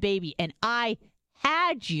my baby. And I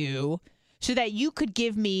had you so that you could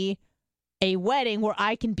give me a wedding where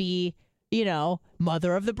I can be,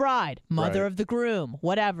 mother of the bride, mother of the groom,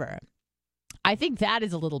 whatever. I think that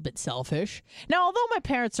is a little bit selfish. Now, although my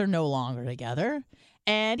parents are no longer together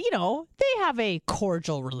and, they have a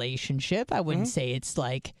cordial relationship, I wouldn't say it's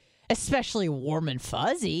like especially warm and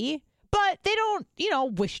fuzzy, but they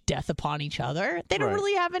don't, wish death upon each other. They don't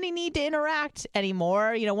really have any need to interact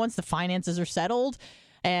anymore. Once the finances are settled,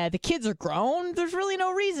 the kids are grown, there's really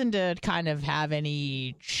no reason to kind of have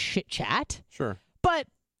any chit chat. Sure. But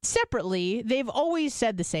separately, they've always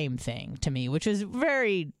said the same thing to me, which is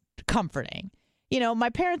very comforting. My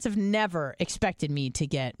parents have never expected me to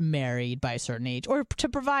get married by a certain age or to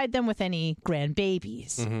provide them with any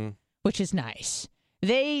grandbabies, which is nice.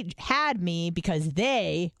 They had me because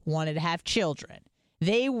they wanted to have children.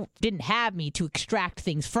 They didn't have me to extract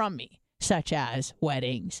things from me, such as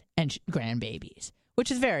weddings and grandbabies, which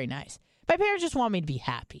is very nice. My parents just want me to be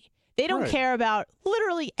happy. They don't care about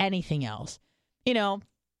literally anything else.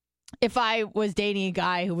 If I was dating a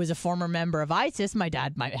guy who was a former member of ISIS, my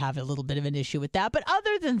dad might have a little bit of an issue with that. But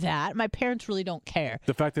other than that, my parents really don't care.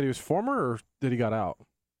 The fact that he was former or that he got out?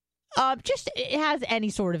 Just it has any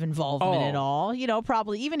sort of involvement at all.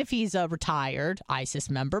 Probably even if he's a retired ISIS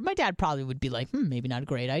member, my dad probably would be like, maybe not a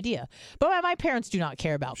great idea. But my parents do not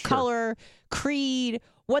care about color, creed,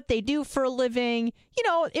 what they do for a living.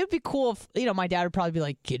 It would be cool if, my dad would probably be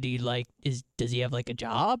like, kid, does he have like a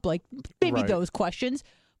job? Like maybe those questions.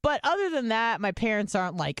 But other than that, my parents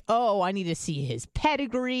aren't like, oh, I need to see his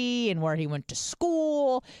pedigree and where he went to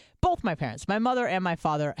school. Both my parents, my mother and my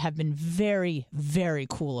father, have been very, very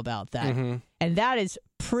cool about that. And that is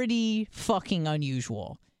pretty fucking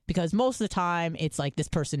unusual because most of the time it's like this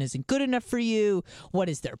person isn't good enough for you. What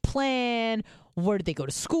is their plan? Where did they go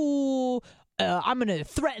to school? I'm going to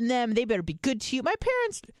threaten them. They better be good to you. My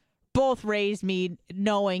parents both raised me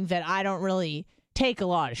knowing that I don't really take a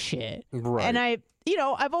lot of shit. Right. And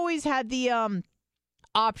I've always had the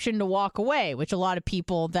option to walk away, which a lot of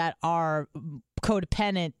people that are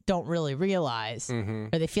codependent don't really realize, or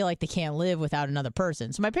they feel like they can't live without another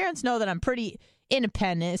person. So my parents know that I'm pretty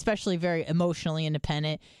independent, especially very emotionally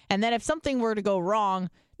independent, and that if something were to go wrong,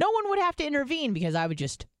 no one would have to intervene because I would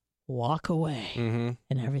just walk away and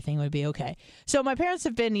everything would be okay. So my parents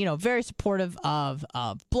have been, very supportive of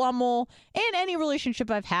Blummel and any relationship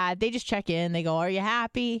I've had. They just check in. They go, are you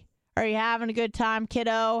happy? Are you having a good time,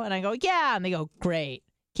 kiddo? And I go, yeah. And they go, great.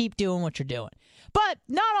 Keep doing what you're doing. But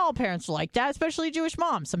not all parents are like that, especially Jewish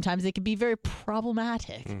moms. Sometimes they can be very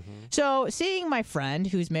problematic. So seeing my friend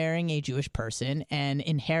who's marrying a Jewish person and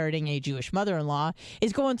inheriting a Jewish mother-in-law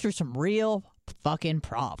is going through some real fucking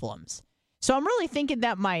problems. So I'm really thinking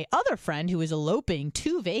that my other friend who is eloping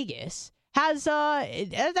to Vegas has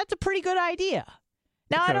that's a pretty good idea.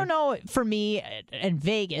 Now, I don't know, for me and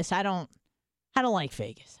Vegas, I don't like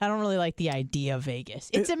Vegas. I don't really like the idea of Vegas.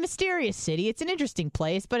 It's a mysterious city. It's an interesting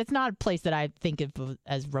place, but it's not a place that I think of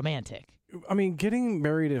as romantic. I mean, getting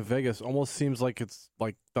married in Vegas almost seems like it's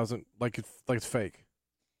it's fake.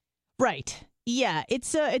 Right. Yeah,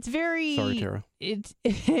 it's very. Sorry, Tara.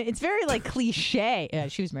 It's very like cliche.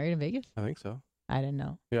 She was married in Vegas? I think so. I didn't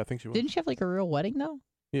know. Yeah, I think she was. Didn't she have like a real wedding though?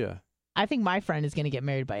 Yeah. I think my friend is going to get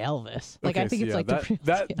married by Elvis. Like, Okay, I think so it's yeah, like that, the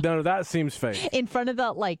real deal. No, that seems fake. In front of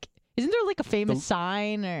the, like, isn't there like a famous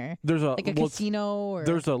sign or there's a casino or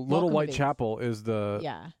there's a little Welcome white to Vegas. chapel is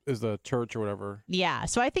the church or whatever. Yeah,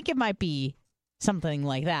 so I think it might be something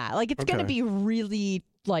like that. Like, it's going to be really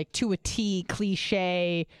like to a T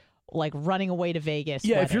cliche, like running away to Vegas.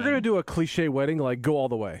 Yeah, wedding. if you're gonna do a cliche wedding, like go all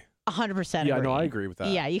the way. 100%. Yeah, agree. no, I agree with that.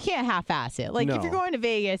 Yeah, you can't half-ass it. Like, if you're going to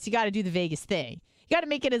Vegas, you got to do the Vegas thing. You got to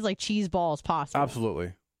make it as like cheeseball as possible.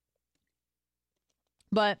 Absolutely.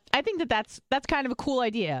 But I think that's kind of a cool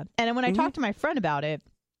idea. And then when I talked to my friend about it,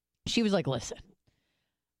 she was like, listen,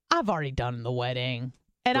 I've already done the wedding.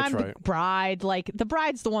 And That's I'm right. the bride. Like, the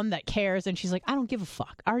bride's the one that cares. And she's like, I don't give a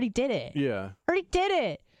fuck. I already did it. Yeah. I already did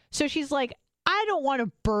it. So she's like, I don't want to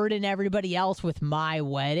burden everybody else with my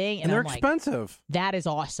wedding. And they're I'm like, expensive. that is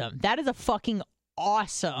awesome. That is a fucking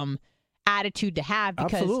awesome attitude to have.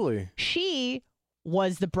 Because Absolutely. she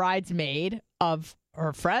was the bridesmaid of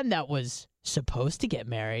her friend that was supposed to get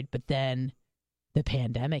married, but then the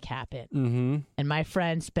pandemic happened. Mm-hmm. And my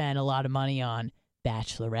friend spent a lot of money on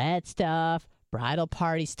bachelorette stuff, bridal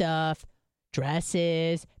party stuff,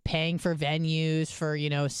 dresses, paying for venues for,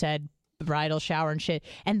 said bridal shower and shit.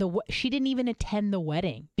 And she didn't even attend the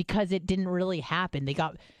wedding because it didn't really happen. They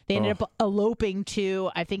ended up eloping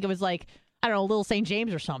to, I think it was like, I don't know, Little St.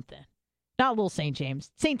 James or something. Not Little St.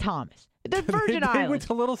 James, St. Thomas. The Virgin Islands. They went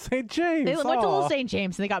to Little St. James. They went to Little St.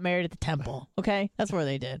 James and they got married at the temple. Okay? That's where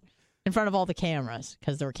they did. In front of all the cameras,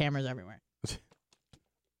 because there were cameras everywhere.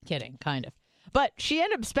 Kidding, kind of. But she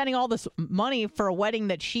ended up spending all this money for a wedding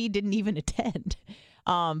that she didn't even attend.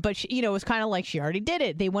 But she, it was kind of like she already did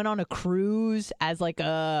it. They went on a cruise as I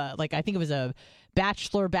think it was a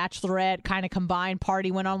bachelorette kind of combined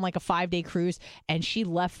party, went on like a 5-day cruise, and she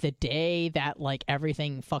left the day that like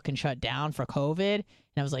everything fucking shut down for COVID.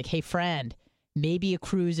 And I was like, hey, friend, maybe a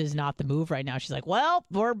cruise is not the move right now. She's like, well,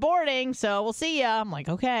 we're boarding, so we'll see ya. I'm like,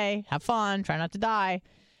 okay, have fun. Try not to die.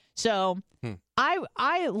 So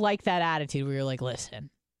I like that attitude where you're like, listen,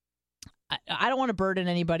 I don't want to burden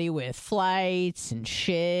anybody with flights and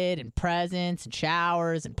shit and presents and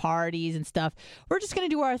showers and parties and stuff. We're just going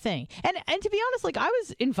to do our thing. And to be honest, like I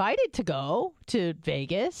was invited to go to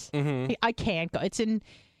Vegas. Mm-hmm. I can't go. It's in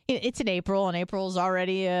April, and April's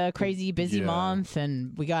already a crazy busy month,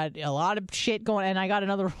 and we got a lot of shit going. And I got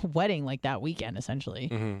another wedding like that weekend, essentially.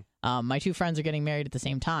 Mm-hmm. My two friends are getting married at the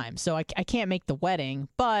same time, so I can't make the wedding.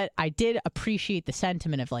 But I did appreciate the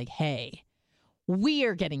sentiment of like, hey, we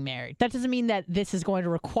are getting married. That doesn't mean that this is going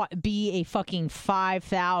to be a fucking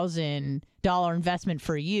 $5,000 investment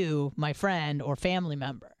for you, my friend or family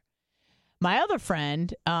member. My other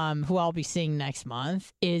friend, who I'll be seeing next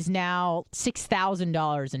month, is now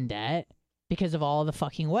 $6,000 in debt because of all the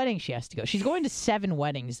fucking weddings she has to go. She's going to 7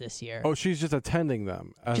 weddings this year. Oh, she's just attending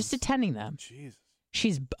them. Just attending them. Jesus.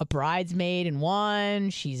 She's a bridesmaid in one.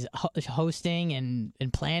 She's hosting and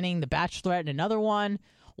planning the bachelorette in another one.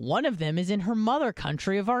 One of them is in her mother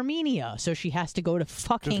country of Armenia. So she has to go to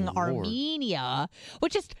fucking Armenia,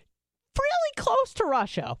 which is really close to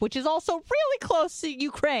Russia, which is also really close to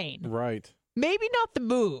Ukraine. Right. Maybe not the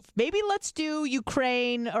move. Maybe let's do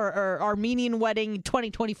Ukraine or Armenian wedding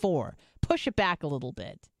 2024. Push it back a little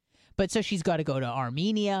bit. But so she's got to go to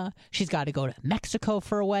Armenia. She's got to go to Mexico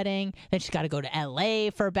for a wedding. Then she's got to go to L.A.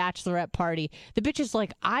 for a bachelorette party. The bitch is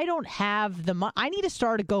like, I don't have the money. I need to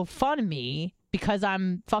start a GoFundMe because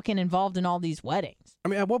I'm fucking involved in all these weddings. I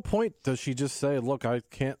mean, at what point does she just say, look, I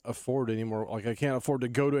can't afford anymore. Like, I can't afford to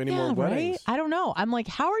go to any more weddings. Right? I don't know. I'm like,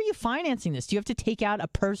 how are you financing this? Do you have to take out a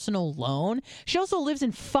personal loan? She also lives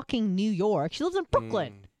in fucking New York. She lives in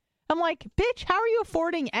Brooklyn. I'm like, bitch, how are you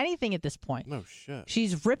affording anything at this point? No shit.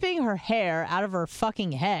 She's ripping her hair out of her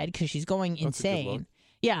fucking head because she's going insane.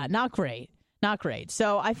 Yeah, not great. Not great.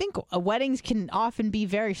 So I think weddings can often be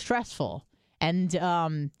very stressful. And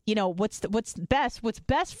what's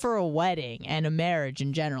best for a wedding and a marriage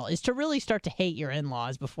in general is to really start to hate your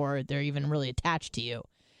in-laws before they're even really attached to you.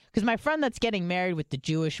 Because my friend that's getting married with the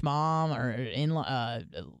Jewish mom or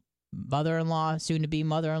mother-in-law, soon-to-be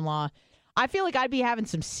mother-in-law, I feel like I'd be having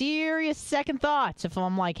some serious second thoughts if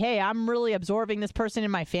I'm like, hey, I'm really absorbing this person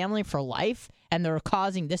in my family for life, and they're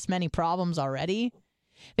causing this many problems already.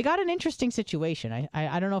 They got an interesting situation.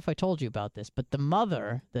 I don't know if I told you about this, but the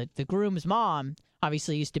mother, the groom's mom,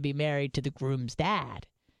 obviously used to be married to the groom's dad.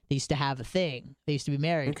 They used to have a thing. They used to be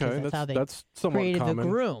married. Okay, that's how they that's somewhat created common. the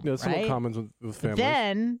groom. Yeah, it's right? somewhat common with families.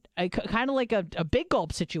 Then, kind of like a big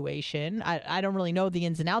gulp situation, I don't really know the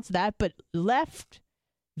ins and outs of that, but left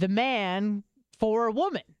the man for a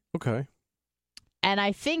woman. Okay. And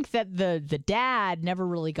I think that the dad never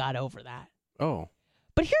really got over that. Oh.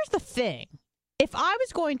 But here's the thing. If I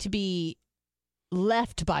was going to be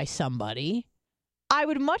left by somebody, I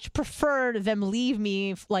would much prefer them leave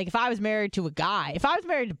me, like if I was married to a guy. If I was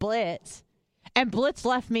married to Blitz, and Blitz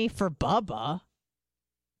left me for Bubba,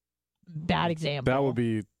 bad example. That would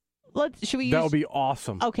be... That would be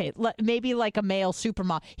awesome. Okay, maybe like a male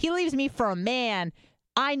supermodel. He leaves me for a man.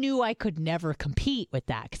 I knew I could never compete with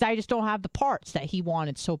that because I just don't have the parts that he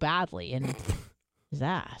wanted so badly in his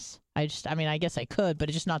ass. I guess I could, but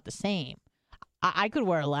it's just not the same. I could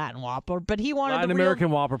wear a Latin Whopper, but he wanted Latin the American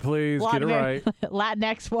Whopper, please. Get it right.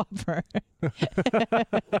 Latinx Whopper.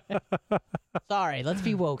 Sorry, let's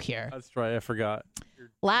be woke here. That's right. I forgot.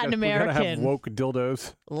 Latin American. We gotta have woke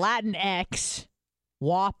dildos. Latinx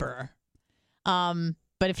Whopper. But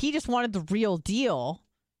if he just wanted the real deal,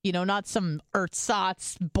 not some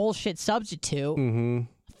ersatz bullshit substitute. Mm-hmm.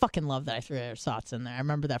 I fucking love that I threw ersatz in there. I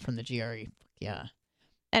remember that from the GRE. Yeah.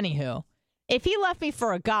 Anywho. If he left me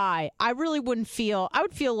for a guy, I really wouldn't feel. I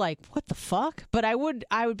would feel like, what the fuck? But I would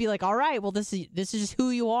be like, all right, well, this is just who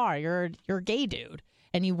you are. You're a gay dude,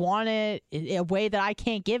 and you want it in a way that I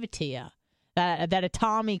can't give it to you. That a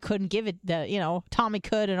Tommy couldn't give it. That Tommy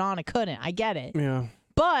could and Anna couldn't. I get it. Yeah.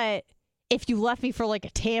 But if you left me for like a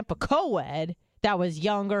Tampa co-ed that was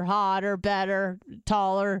younger, hotter, better,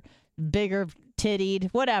 taller, bigger, tittied,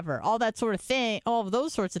 whatever, all that sort of thing, all of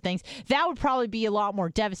those sorts of things, that would probably be a lot more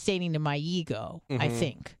devastating to my ego, I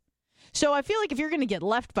think. So I feel like if you're going to get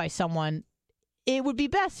left by someone, it would be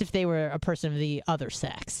best if they were a person of the other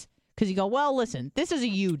sex. Because you go, well, listen, this is a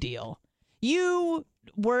you deal. You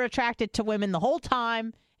were attracted to women the whole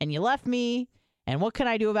time, and you left me, and what can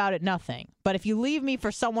I do about it? Nothing. But if you leave me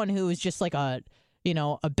for someone who is just like a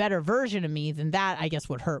better version of me, then that, I guess,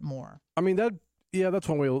 would hurt more. I mean, that's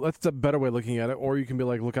one way. That's a better way of looking at it. Or you can be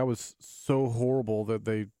like, look, I was so horrible that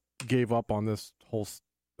they gave up on this whole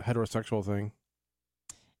heterosexual thing.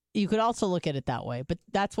 You could also look at it that way, but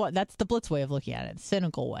that's the Blitz way of looking at it,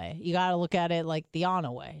 cynical way. You got to look at it like the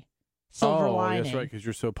Anna way, silver lining. That's right, because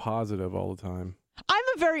you're so positive all the time. I'm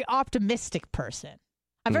a very optimistic person.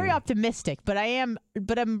 I'm very optimistic, but I'm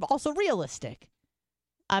also realistic.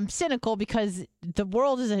 I'm cynical because the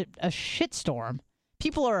world is a shitstorm.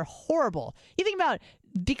 People are horrible. You think about,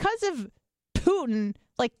 because of Putin,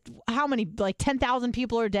 like how many, like 10,000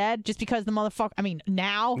 people are dead just because the motherfucker,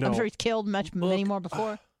 now, no. I'm sure he's killed many more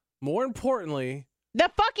before. More importantly, the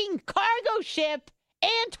fucking cargo ship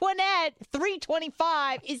Antoinette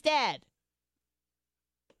 325 is dead.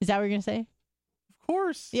 Is that what you're going to say? Of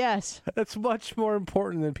course. Yes. That's much more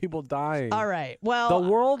important than people dying. All right. Well, the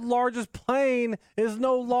world's largest plane is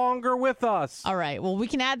no longer with us. All right. Well, we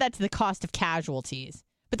can add that to the cost of casualties.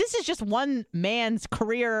 But this is just one man's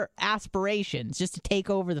career aspirations, just to take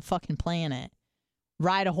over the fucking planet,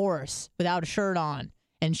 ride a horse without a shirt on,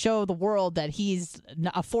 and show the world that he's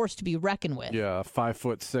a force to be reckoned with. Yeah,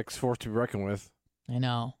 5'6" force to be reckoned with. I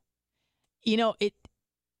know.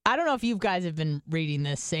 I don't know if you guys have been reading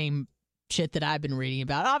this same shit that I've been reading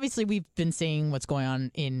about. Obviously, we've been seeing what's going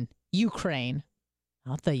on in Ukraine.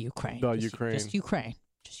 Not the Ukraine. Ukraine. Just Ukraine.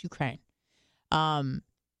 Just Ukraine. And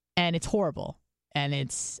it's horrible. And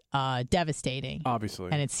it's devastating.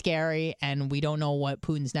 Obviously. And it's scary. And we don't know what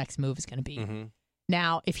Putin's next move is going to be. Mm-hmm.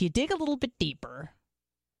 Now, if you dig a little bit deeper,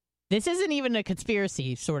 this isn't even a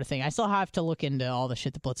conspiracy sort of thing. I still have to look into all the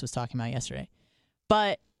shit that Blitz was talking about yesterday.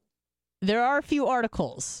 But there are a few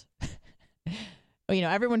articles.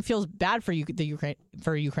 Everyone feels bad for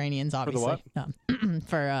for Ukrainians, obviously. For the what?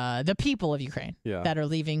 For the people of Ukraine that are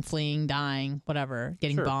leaving, fleeing, dying, whatever,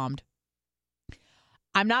 getting bombed.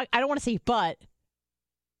 I don't want to say but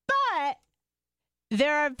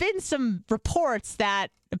there have been some reports that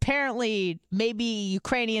apparently maybe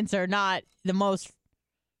Ukrainians are not the most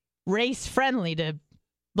race friendly to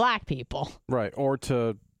black people. Right, or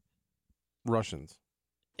to Russians.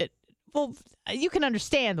 well, you can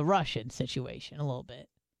understand the Russian situation a little bit.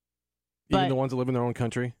 Even But- the ones that live in their own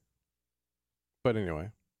country. But anyway.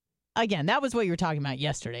 Again, that was what you were talking about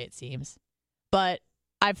yesterday, it seems. But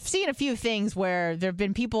I've seen a few things where there have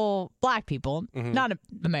been people, black people, not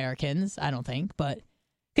Americans, I don't think, but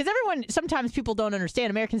because sometimes people don't understand,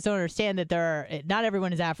 Americans don't understand that not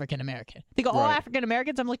everyone is African American. They go, all African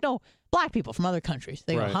Americans? I'm like, no, black people from other countries.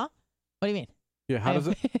 They go, huh? What do you mean? Yeah,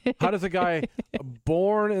 how does a guy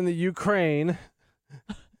born in the Ukraine,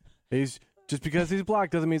 just because he's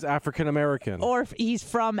black doesn't mean he's African American. Or if he's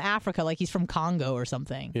from Africa, like he's from Congo or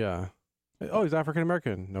something. Yeah. Oh, he's African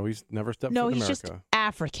American. No, he's never stepped foot in America. No, he's just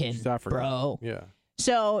African, He's African. bro. Yeah.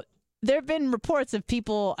 So there have been reports of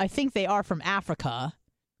people, I think they are from Africa,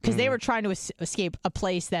 because they were trying to escape a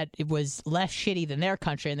place that it was less shitty than their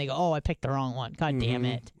country, and they go, oh, I picked the wrong one. God damn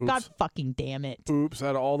it. Oops. God fucking damn it. Oops,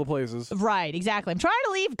 out of all the places. Right, exactly. I'm trying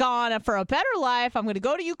to leave Ghana for a better life. I'm going to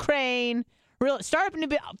go to Ukraine. Start up in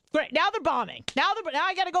great. Now they're bombing. Now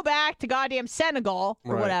I got to go back to goddamn Senegal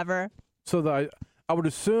or whatever. So I would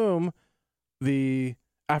assume the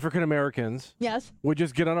African Americans would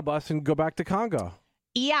just get on a bus and go back to Congo.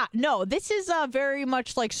 Yeah, no, this is very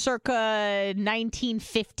much like circa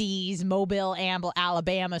 1950s Mobile,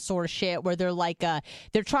 Alabama sort of shit where they're like,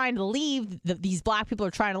 they're trying to leave, these black people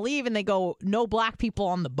are trying to leave, and they go, no black people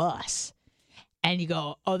on the bus. And you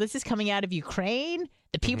go, oh, this is coming out of Ukraine?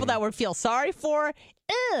 The people that would feel sorry for?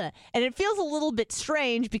 Ugh. And it feels a little bit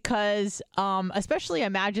strange because, especially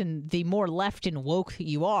imagine the more left and woke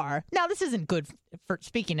you are. Now, this isn't good for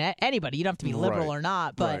speaking to anybody. You don't have to be liberal or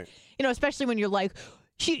not. But, you know, especially when you're like,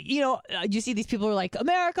 you see these people who are like,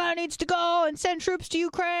 America needs to go and send troops to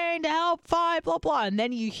Ukraine to help fight, blah, blah. And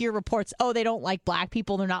then you hear reports, oh, they don't like black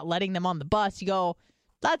people. They're not letting them on the bus. You go,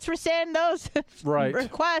 let's rescind those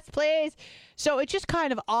requests, please. So it's just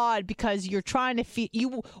kind of odd because you're trying to feel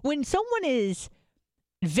when someone is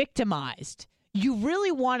victimized, you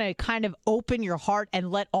really want to kind of open your heart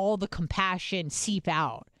and let all the compassion seep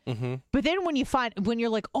out. But then when you're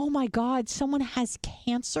like, oh my God, someone has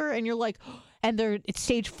cancer, and you're like, and it's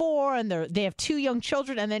stage 4, and they have 2 young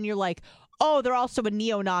children, and then you're like, oh, they're also a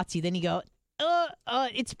neo-Nazi. Then you go,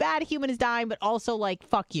 it's bad, a human is dying, but also like,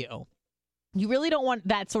 fuck you. You really don't want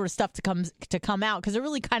that sort of stuff to come out because it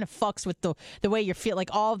really kind of fucks with the way you feel, like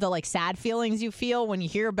all of the like sad feelings you feel when you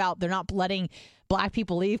hear about they're not letting black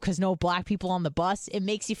people leave because no black people on the bus. It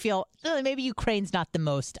makes you feel maybe Ukraine's not the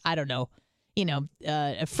most, I don't know,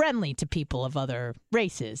 friendly to people of other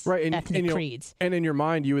races, ethnic creeds. And in your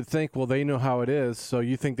mind, you would think, well, they know how it is, so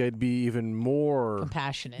you think they'd be even more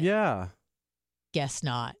compassionate. Yeah. Guess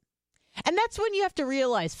not. And that's when you have to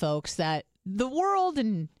realize, folks, that the world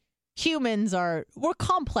and humans we're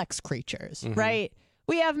complex creatures, right?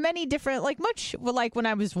 We have many different, much like when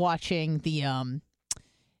I was watching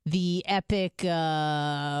the epic,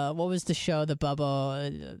 what was the show, the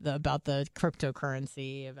Bubba, about the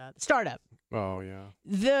cryptocurrency, about Startup. Oh, yeah.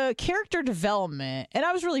 The character development, and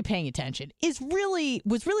I was really paying attention, was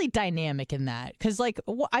really dynamic in that. Because,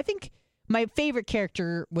 I think my favorite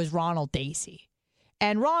character was Ronald Dacey.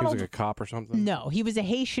 And Ronald, he was like a cop or something? No, he was a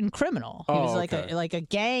Haitian criminal. He was like a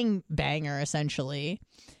gang banger, essentially.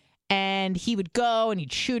 And he would go and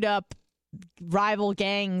he'd shoot up rival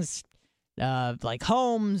gangs, like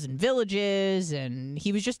homes and villages. And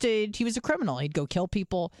he was he was a criminal. He'd go kill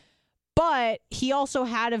people. But he also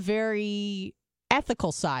had a very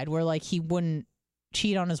ethical side where, he wouldn't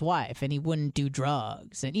cheat on his wife and he wouldn't do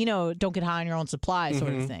drugs and, don't get high on your own supply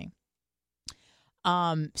sort of thing.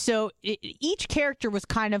 So each character was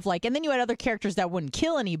kind of and then you had other characters that wouldn't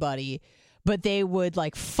kill anybody, but they would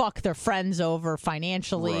fuck their friends over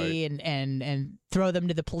financially and throw them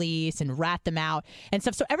to the police and rat them out and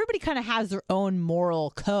stuff. So everybody kind of has their own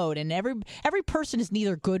moral code, and every person is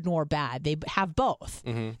neither good nor bad. They have both.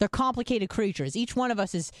 They're complicated creatures. Each one of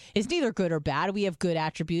us is neither good or bad. We have good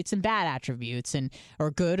attributes and bad attributes,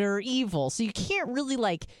 or good or evil. So you can't really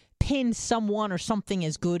pin someone or something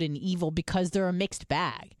as good and evil because they're a mixed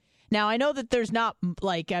bag. Now, I know that there's not,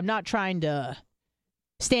 I'm not trying to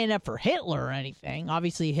stand up for Hitler or anything.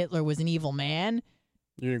 Obviously, Hitler was an evil man.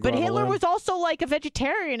 But Hitler was also, a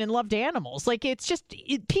vegetarian and loved animals. It's just,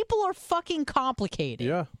 people are fucking complicated.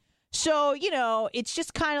 Yeah. So, it's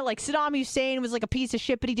just kind of Saddam Hussein was a piece of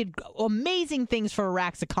shit, but he did amazing things for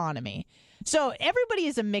Iraq's economy. So everybody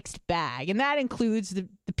is a mixed bag, and that includes the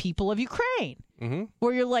people of Ukraine,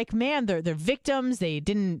 where you're man, they're victims. They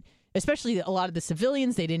didn't, especially a lot of the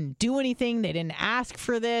civilians, they didn't do anything. They didn't ask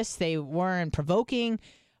for this. They weren't provoking,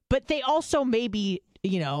 but they also may be,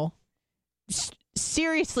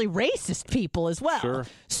 seriously racist people as well. Sure.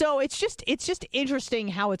 So it's just interesting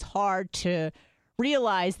how it's hard to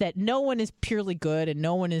realize that no one is purely good and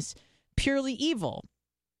no one is purely evil.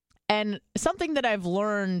 And something that I've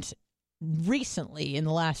learned recently in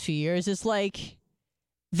the last few years is like,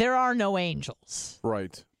 there are no angels.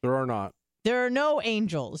 Right. There are not. There are no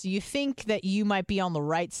angels. You think that you might be on the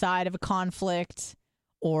right side of a conflict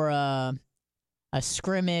or a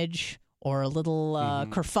scrimmage or a little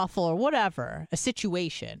kerfuffle or whatever, a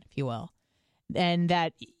situation, if you will, and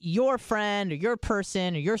that your friend or your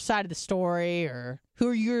person or your side of the story or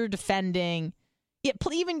who you're defending,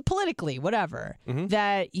 even politically, whatever,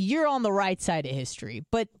 that you're on the right side of history.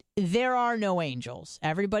 But there are no angels.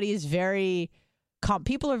 Everybody is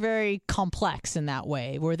people are very complex in that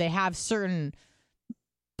way, where they have certain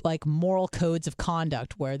like moral codes of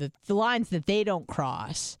conduct where the lines that they don't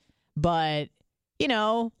cross. But, you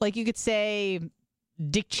know, like you could say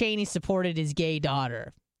Dick Cheney supported his gay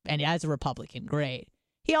daughter, and as a Republican, great.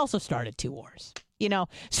 He also started 2 wars, you know?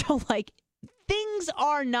 So, like, things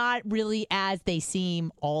are not really as they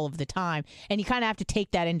seem all of the time, and you kind of have to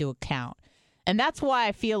take that into account. And that's why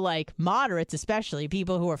I feel like moderates, especially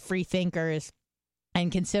people who are free thinkers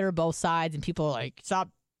and consider both sides, and people are like, stop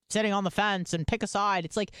sitting on the fence and pick a side.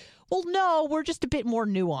 It's like, well, no, we're just a bit more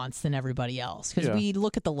nuanced than everybody else, because we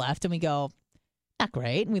look at the left and we go, not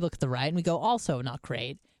great, and we look at the right and we go, also not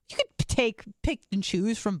great. You could pick and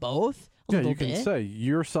choose from both. You can say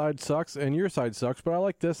your side sucks and your side sucks, but I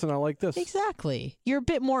like this and I like this. Exactly. You're a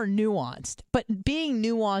bit more nuanced, but being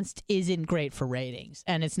nuanced isn't great for ratings,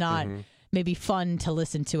 and it's not maybe fun to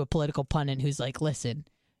listen to a political pundit who's like, listen,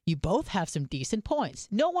 you both have some decent points.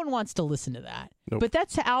 No one wants to listen to that. Nope. But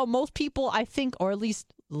that's how most people, I think, or at least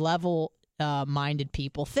level-minded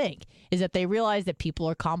people think, is that they realize that people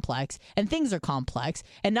are complex and things are complex,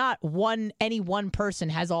 and not any one person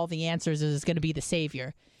has all the answers and is going to be the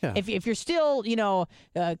savior. Yeah. If you're still,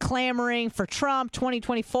 clamoring for Trump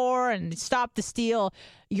 2024 and stop the steal,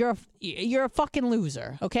 you're a fucking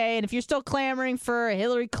loser, okay? And if you're still clamoring for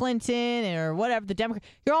Hillary Clinton or whatever, the Democrat,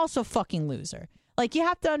 you're also a fucking loser. Like, you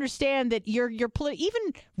have to understand that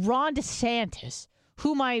even Ron DeSantis,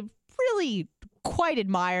 whom I really quite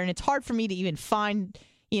admire, and it's hard for me to even find,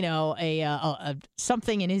 a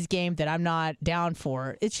something in his game that I'm not down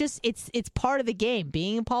for. It's just it's part of the game.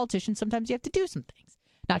 Being a politician, sometimes you have to do some things.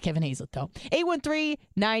 Not Kevin Hazlett, though.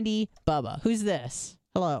 813-90 Bubba. Who's this?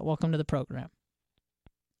 Hello, welcome to the program.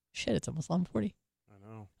 Shit, it's almost 11:40. I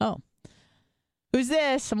know. Oh, who's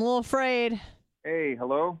this? I'm a little afraid. Hey,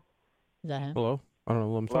 hello. Is that him? Hello? I don't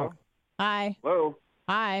know. Let him talk. Hi. Hello.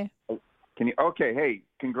 Hi. Can you? Okay. Hey,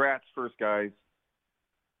 congrats, first guys.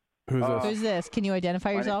 Who's this? Who's this? Can you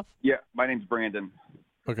identify yourself? My name's Brandon.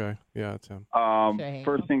 Okay. Yeah, it's him.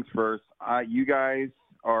 First things first. You guys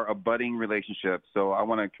are a budding relationship, so I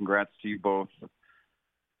want to congrats to you both.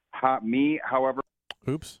 However.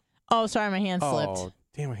 Oops. Oh, sorry, my hand slipped. Oh,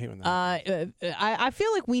 damn, I hate when that. I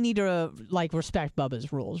feel like we need to respect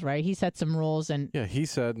Bubba's rules, right? He set some rules, and yeah, he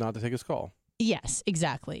said not to take his call. Yes,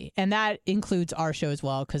 exactly, and that includes our show as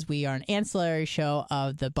well, because we are an ancillary show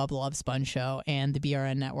of the Bubba Love Sponge Show and the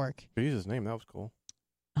BRN Network. He used his name. That was cool.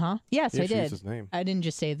 Huh? Yes, I did. Used his name. I didn't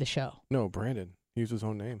just say the show. No, Brandon. He used his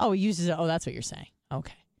own name. Oh, he uses it. Oh, that's what you're saying.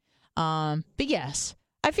 Okay. But yes,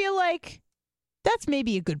 I feel like that's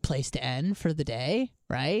maybe a good place to end for the day,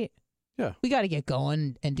 right? Yeah. We got to get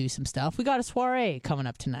going and do some stuff. We got a soiree coming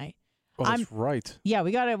up tonight. Oh, that's right. Yeah,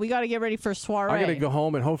 we gotta get ready for a soiree. I gotta go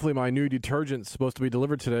home, and hopefully my new detergent's supposed to be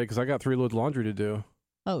delivered today, because I got 3 loads of laundry to do.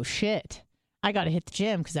 Oh shit! I gotta hit the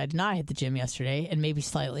gym, because I did not hit the gym yesterday, and maybe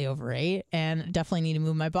slightly overate, and definitely need to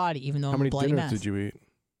move my body, even though I'm a bloody mess. How many dinners did you eat?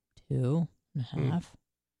 2.5.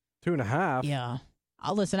 2.5? Yeah.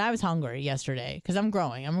 Listen, I was hungry yesterday because I'm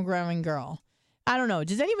growing. I'm a growing girl. I don't know.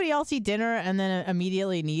 Does anybody else eat dinner and then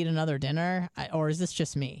immediately need another dinner? Or is this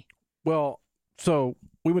just me? Well, so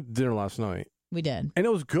we went to dinner last night. We did. And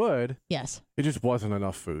it was good. Yes. It just wasn't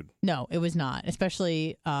enough food. No, it was not,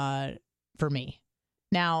 especially for me.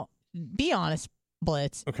 Now, be honest,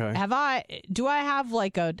 Blitz. Okay. Do I have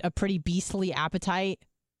like a pretty beastly appetite?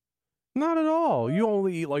 Not at all. You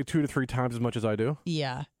only eat like 2 to 3 times as much as I do.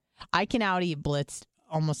 Yeah. I can out-eat Blitz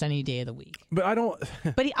almost any day of the week. But I don't...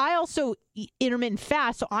 But I also eat intermittent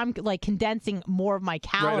fast, so I'm like condensing more of my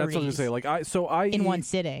calories. Right, that's what I was going to say. I in eat, one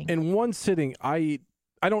sitting. In one sitting, I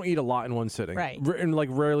don't eat a lot in one sitting. Right. And like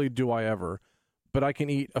rarely do I ever. But I can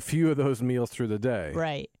eat a few of those meals through the day.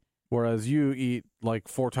 Right. Whereas you eat like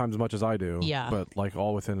 4 times as much as I do. Yeah. But like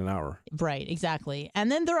all within an hour. Right, exactly.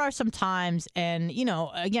 And then there are some times, and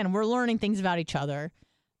again, we're learning things about each other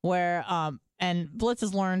where and Blitz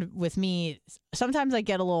has learned with me, sometimes I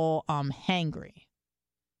get a little hangry.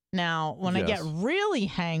 Now, when I get really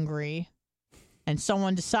hangry and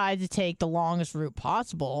someone decides to take the longest route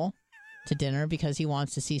possible to dinner because he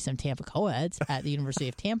wants to see some Tampa co-eds at the University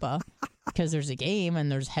of Tampa because there's a game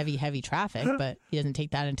and there's heavy traffic, but he doesn't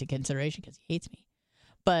take that into consideration because he hates me.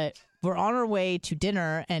 But we're on our way to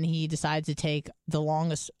dinner, and he decides to take the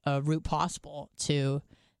longest route possible to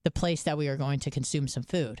the place that we are going to consume some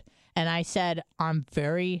food. And I said, I'm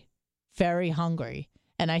very, very hungry.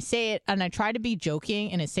 And I say it, and I try to be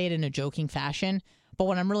joking, and I say it in a joking fashion. But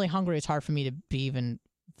when I'm really hungry, it's hard for me to be even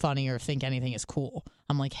funny or think anything is cool.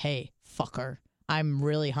 I'm like, hey, fucker, I'm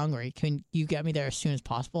really hungry. Can you get me there as soon as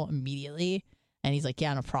possible, immediately? And he's like,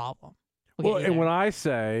 yeah, no problem. Well, and when I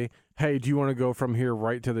say, hey, do you want to go from here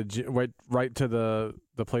right to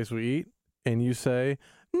the place we eat? And you say,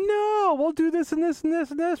 no, we'll do this and this and this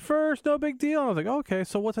and this first. No big deal. And I was like, okay,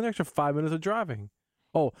 so what's an extra 5 minutes of driving?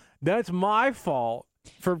 Oh, that's my fault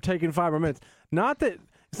for taking 5 more minutes.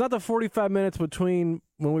 It's not the 45 minutes between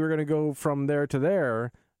when we were going to go from there to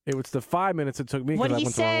there. It was the 5 minutes it took me because I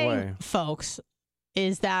went the wrong way. Folks,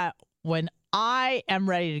 is that when I am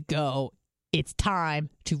ready to go, it's time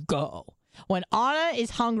to go. When Anna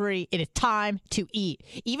is hungry, it is time to eat.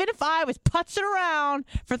 Even if I was putzing around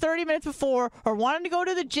for 30 minutes before or wanted to go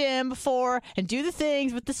to the gym before and do the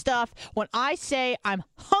things with the stuff, when I say I'm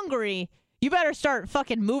hungry, you better start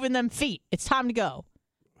fucking moving them feet. It's time to go.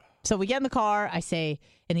 So we get in the car, I say,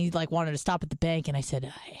 and he wanted to stop at the bank, and I said,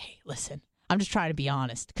 hey, listen, I'm just trying to be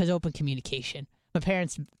honest because open communication. My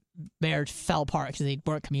parents' marriage fell apart because they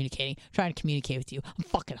weren't communicating. I'm trying to communicate with you. I'm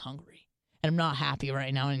fucking hungry. And I'm not happy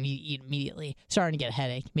right now and I need to eat immediately. Starting to get a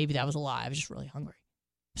headache. Maybe that was a lie. I was just really hungry.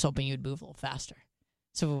 I was hoping you'd move a little faster.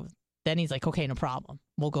 So then he's like, okay, no problem.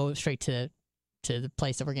 We'll go straight to the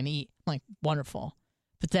place that we're going to eat. I'm like, wonderful.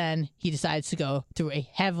 But then he decides to go through a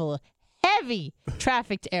heavy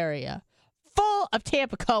trafficked area full of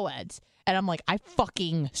Tampa co-eds. And I'm like, I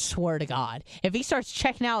fucking swear to God, if he starts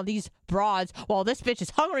checking out these broads while this bitch is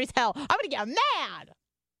hungry as hell, I'm going to get mad.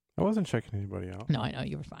 I wasn't checking anybody out. No, I know.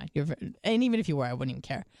 You were fine. And even if you were, I wouldn't even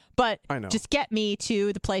care. But I know. Just get me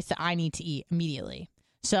to the place that I need to eat immediately.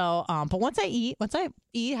 So, but once I eat,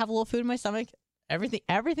 have a little food in my stomach,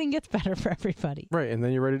 everything gets better for everybody. Right, and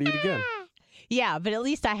then you're ready to eat again. Yeah, but at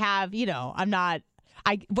least I have,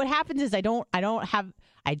 what happens is I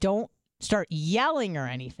don't start yelling or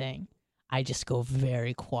anything. I just go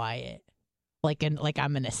very quiet. Like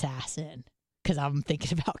I'm an assassin. Because I'm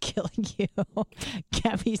thinking about killing you.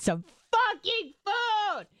 Get me some fucking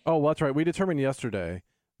food. Oh, well, that's right. We determined yesterday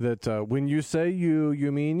that when you say you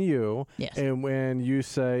mean you. Yes. And when you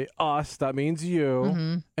say us, that means you.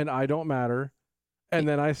 Mm-hmm. And I don't matter. And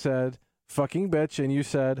then I said, fucking bitch. And you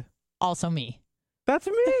said, also me. That's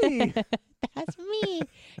me. That's me.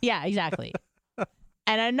 Yeah, exactly.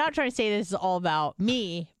 And I'm not trying to say this is all about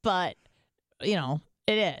me, but, it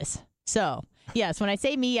is. So. Yes, when I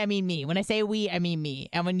say me, I mean me. When I say we, I mean me.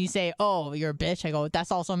 And when you say, oh, you're a bitch, I go, that's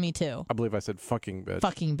also me too. I believe I said fucking bitch.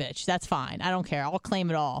 Fucking bitch. That's fine. I don't care. I'll claim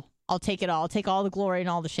it all. I'll take it all. I'll take all the glory and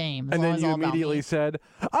all the shame. And then you immediately said,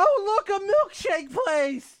 oh, look, a milkshake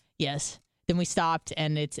place. Yes. Then we stopped,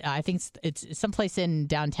 and I think it's someplace in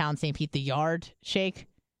downtown St. Pete, the Yard Shake.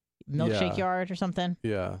 Milkshake Yard or something.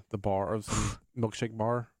 Yeah, the bar, or some milkshake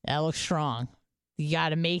bar. That looks strong. You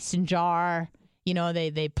got a mason jar.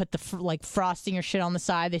 They put the frosting or shit on the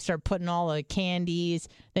side. They start putting all the candies.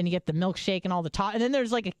 Then you get the milkshake and all the top. And then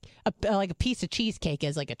there's like a piece of cheesecake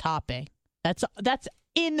as like a topping. That's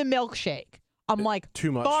in the milkshake. I'm like,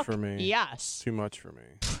 too much for me. Yes, too much for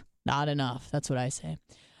me. Not enough. That's what I say.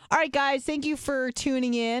 All right, guys. Thank you for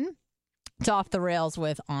tuning in. It's Off the Rails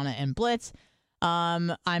with Anna and Blitz.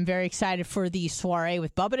 I'm very excited for the soiree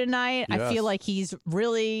with Bubba tonight. Yes. I feel like he's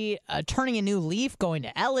really turning a new leaf, going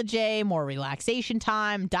to Elijah, more relaxation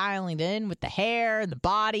time, dialing it in with the hair and the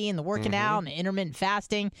body and the working out and the intermittent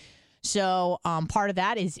fasting. So part of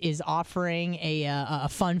that is offering a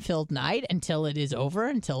fun-filled night until it is over,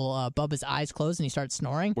 until Bubba's eyes close and he starts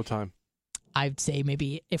snoring. What time? I'd say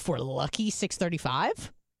maybe, if we're lucky, 6:35.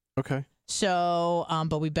 Okay. So,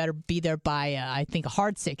 but we better be there by, I think, a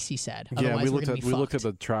hard 6, he said. Yeah, we looked at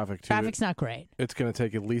the traffic, too. Traffic's not great. It's going to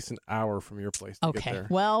take at least an hour from your place to get there.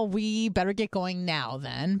 Well, we better get going now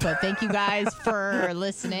then. But thank you guys for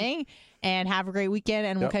listening, and have a great weekend,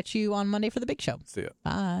 and we'll catch you on Monday for the big show. See ya.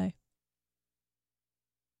 Bye.